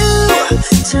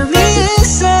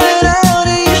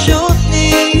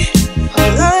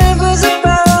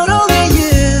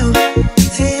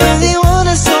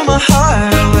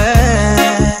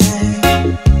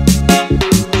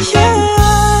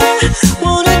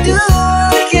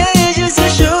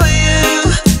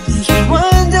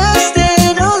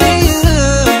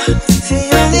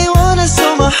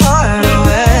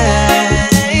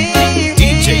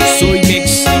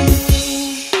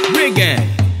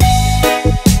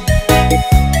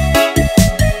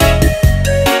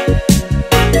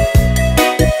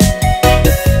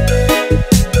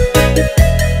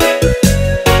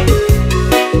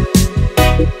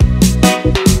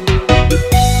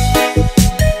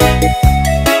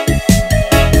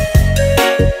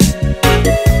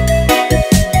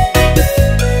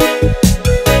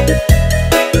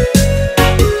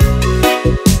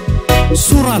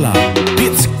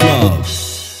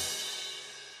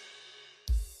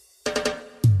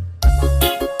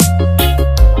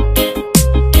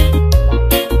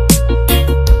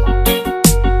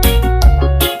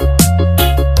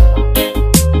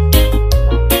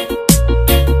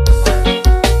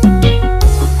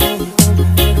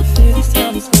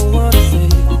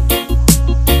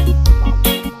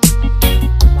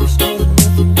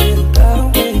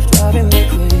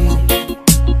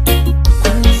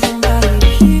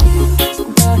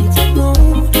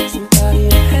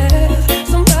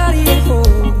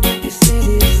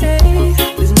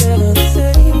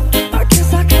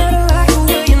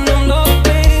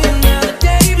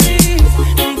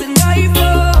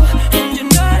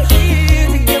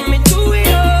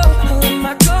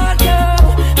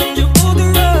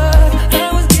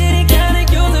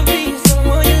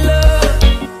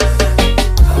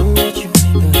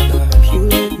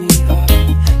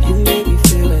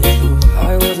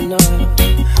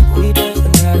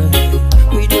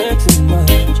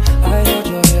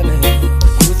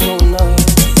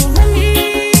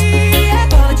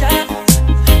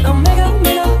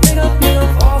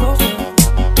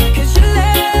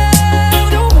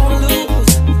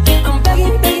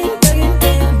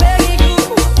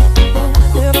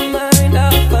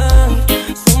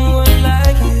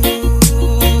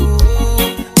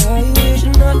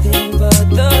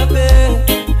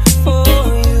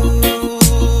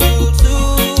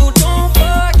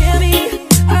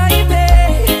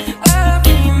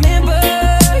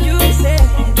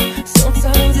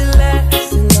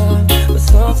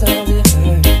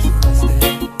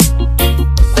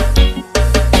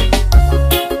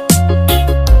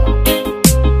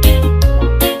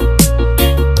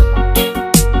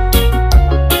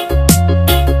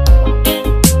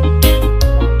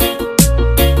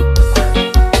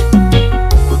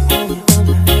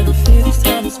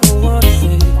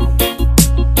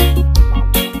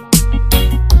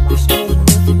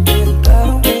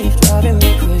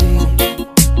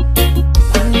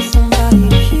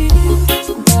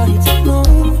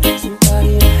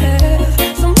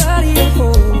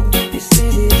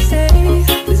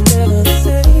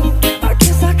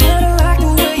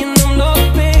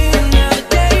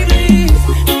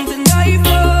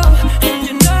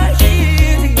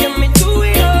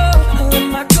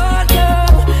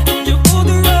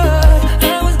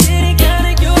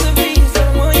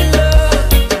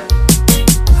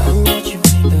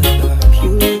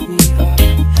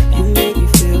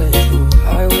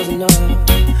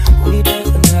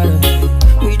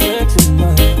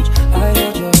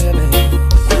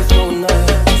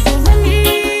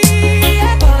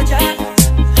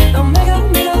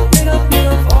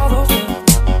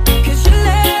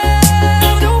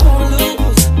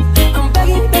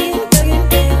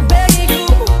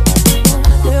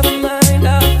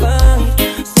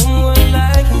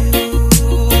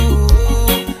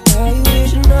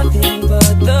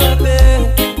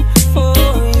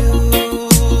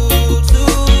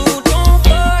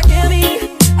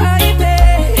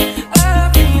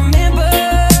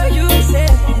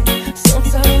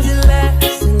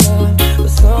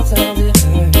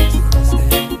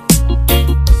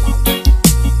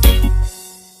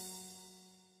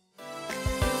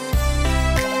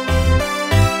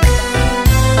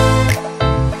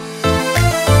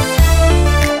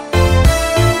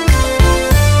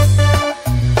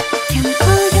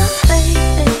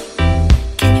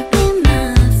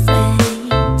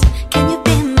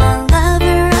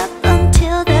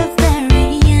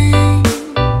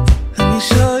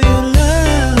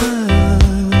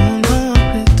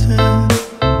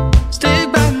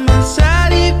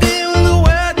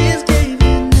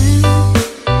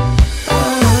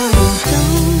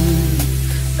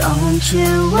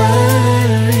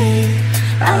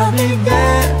 be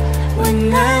there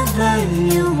whenever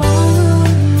you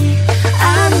want me.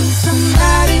 I need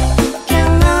somebody who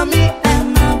can love me at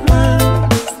my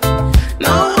worst.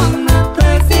 No, I'm not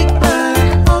perfect, but I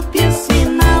hope you see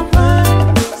my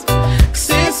words. 'Cause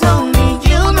it's only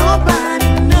you, nobody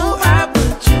knew I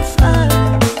put you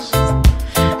first.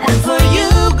 And for you,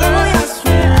 girl, I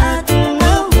swear I do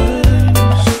the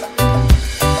worst.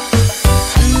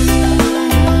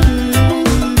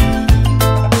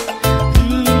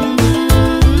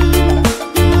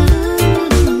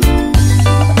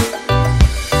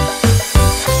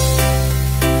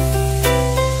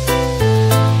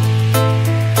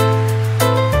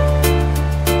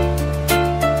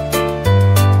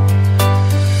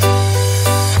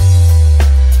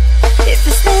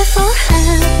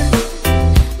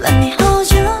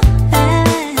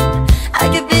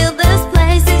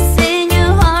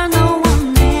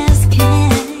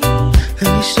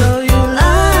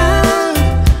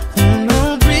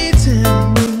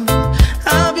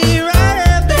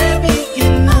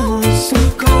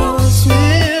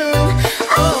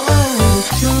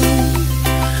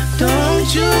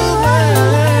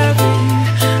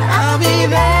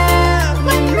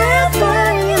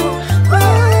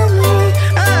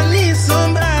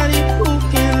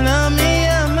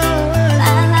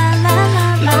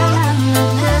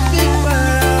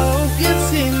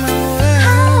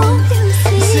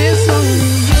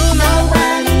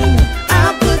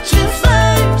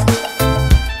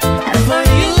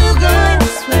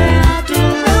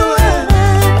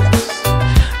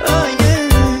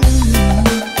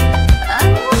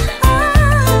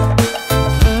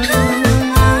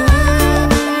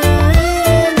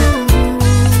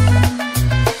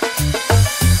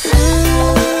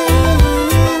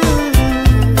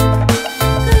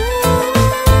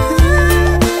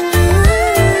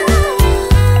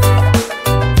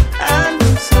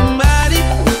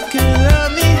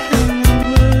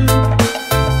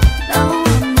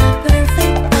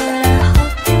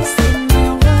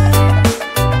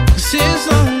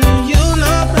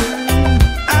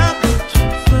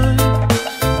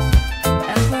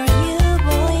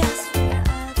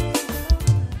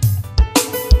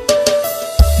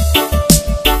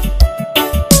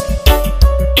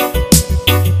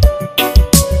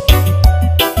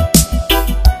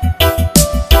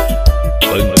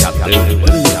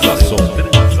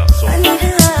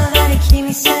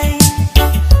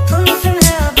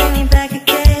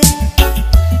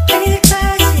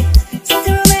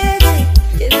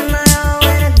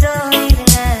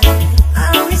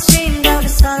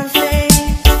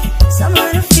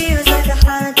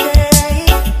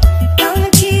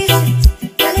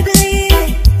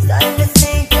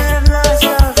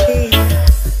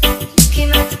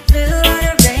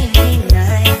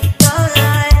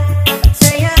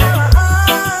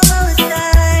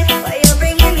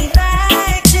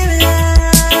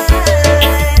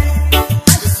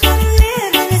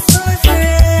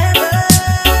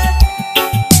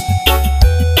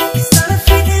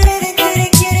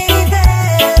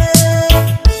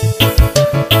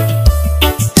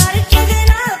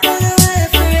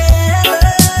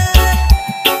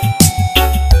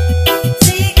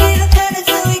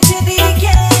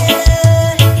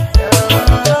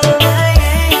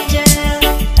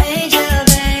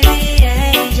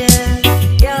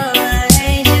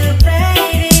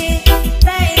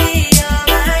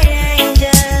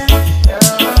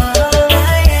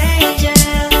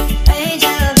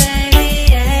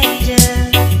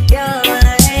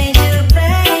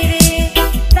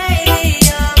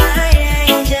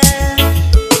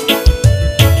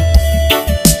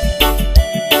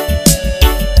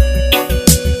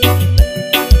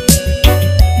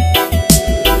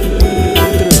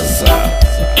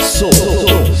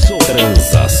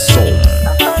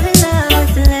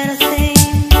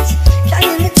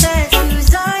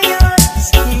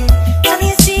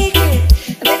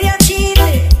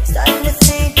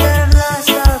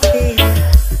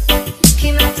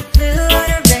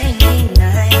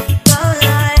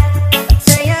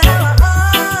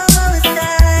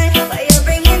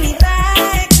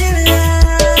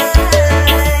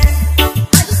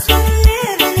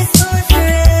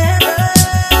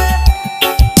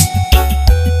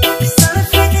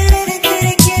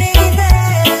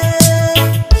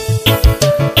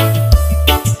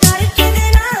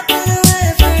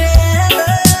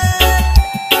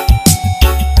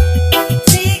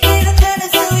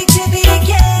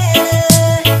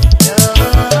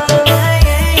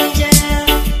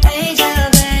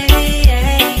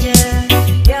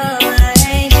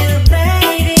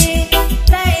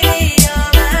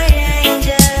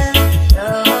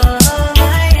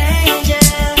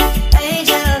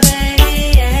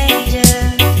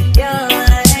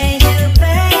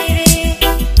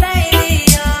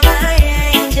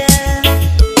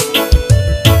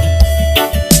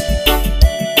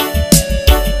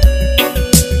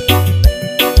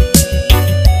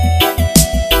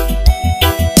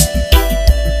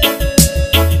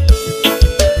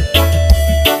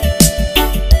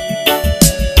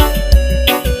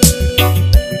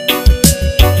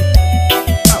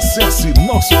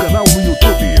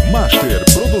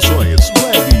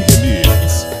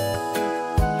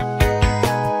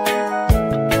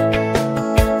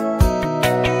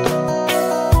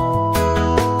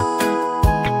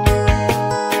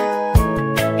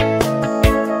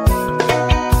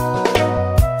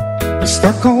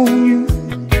 stuck on you.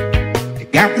 I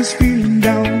got this feeling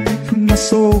down deep in my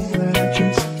soul that I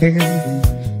just can't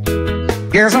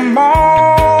lose. Guess I'm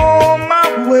on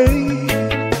my way.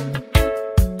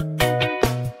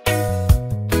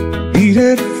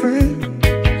 Needed a friend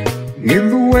in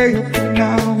the way of it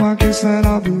now. I guess that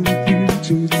I'll be with you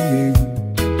to the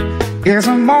end. Guess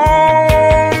I'm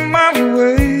on my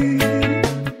way.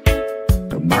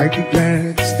 I might be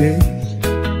glad to stay.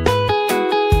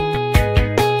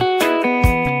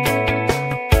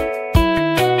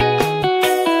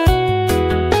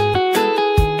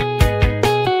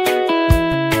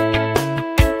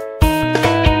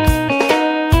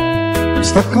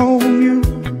 Stuck on you,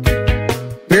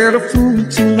 been a fool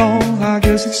too long. I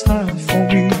guess it's time for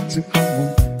me to come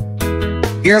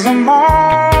home. Guess I'm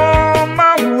on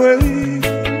my way.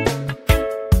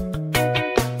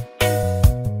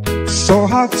 So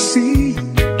hard to see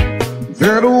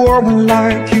that a woman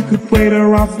like you could wait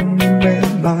around for a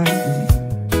man like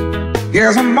me.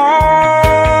 Guess I'm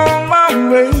on my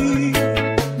way.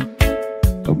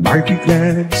 I might be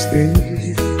glad to stay.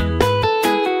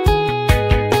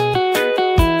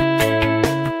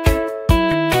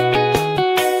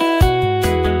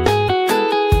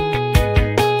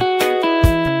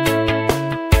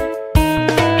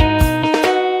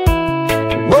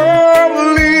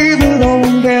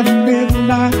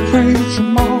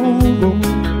 Tomorrow,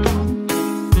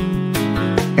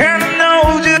 and I know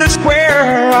just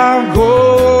where I'm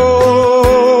going.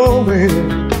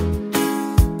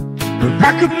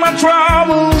 Pack up my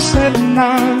troubles and I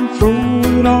throw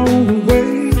it all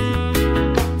away.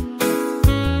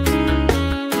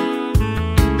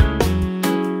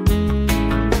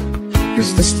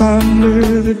 Cause this time,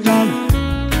 little darling,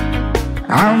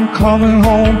 I'm coming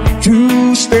home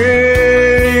to stay.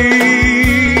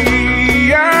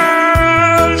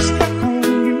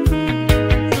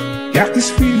 Got this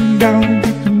feeling down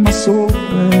deep in my soul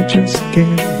I just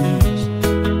can't lose.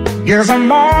 Guess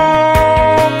I'm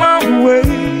on my way.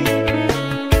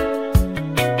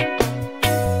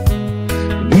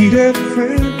 Needed a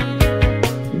friend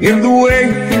in the way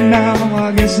for now.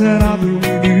 I guess that I'll be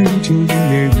with you till the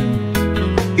end.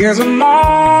 Guess I'm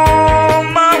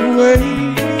on my way.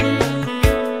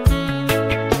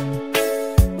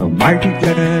 I might be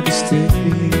glad to stay.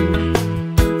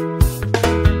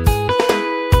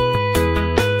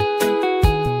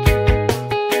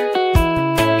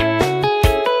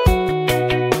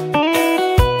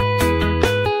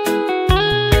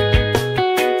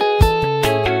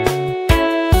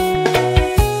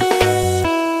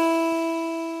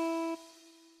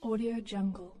 Audio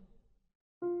Jungle.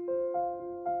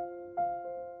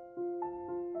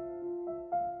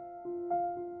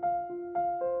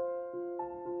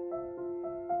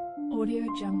 Audio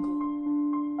Jungle.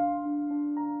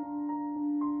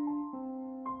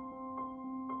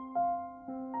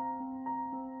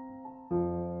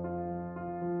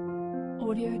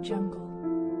 Audio Jungle.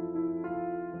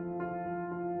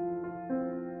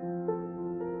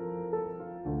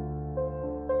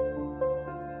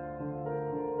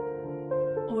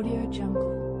 Audio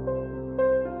Jungle.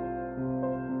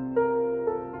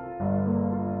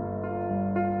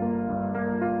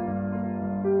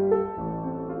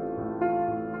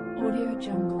 Audio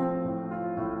Jungle.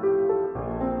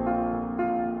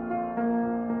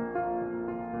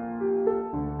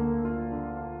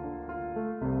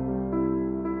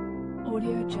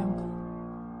 Audio Jungle.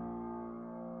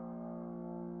 Audio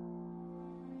Jungle.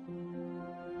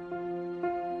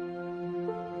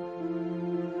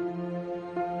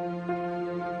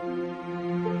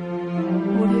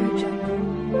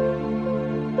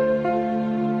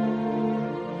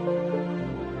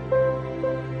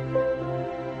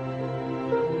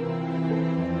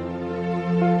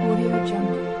 Audio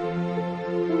Jungle.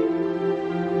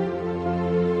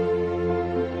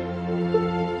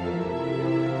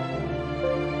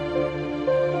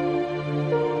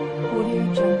 Audio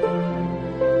Jungle.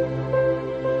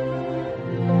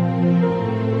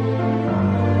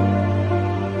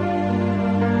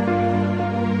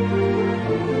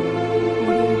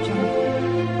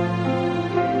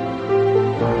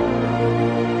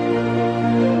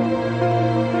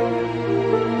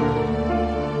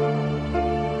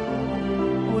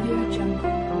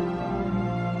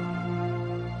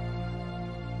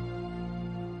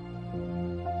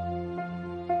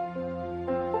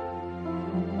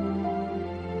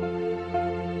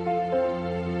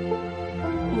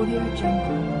 Audio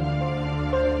Jungle.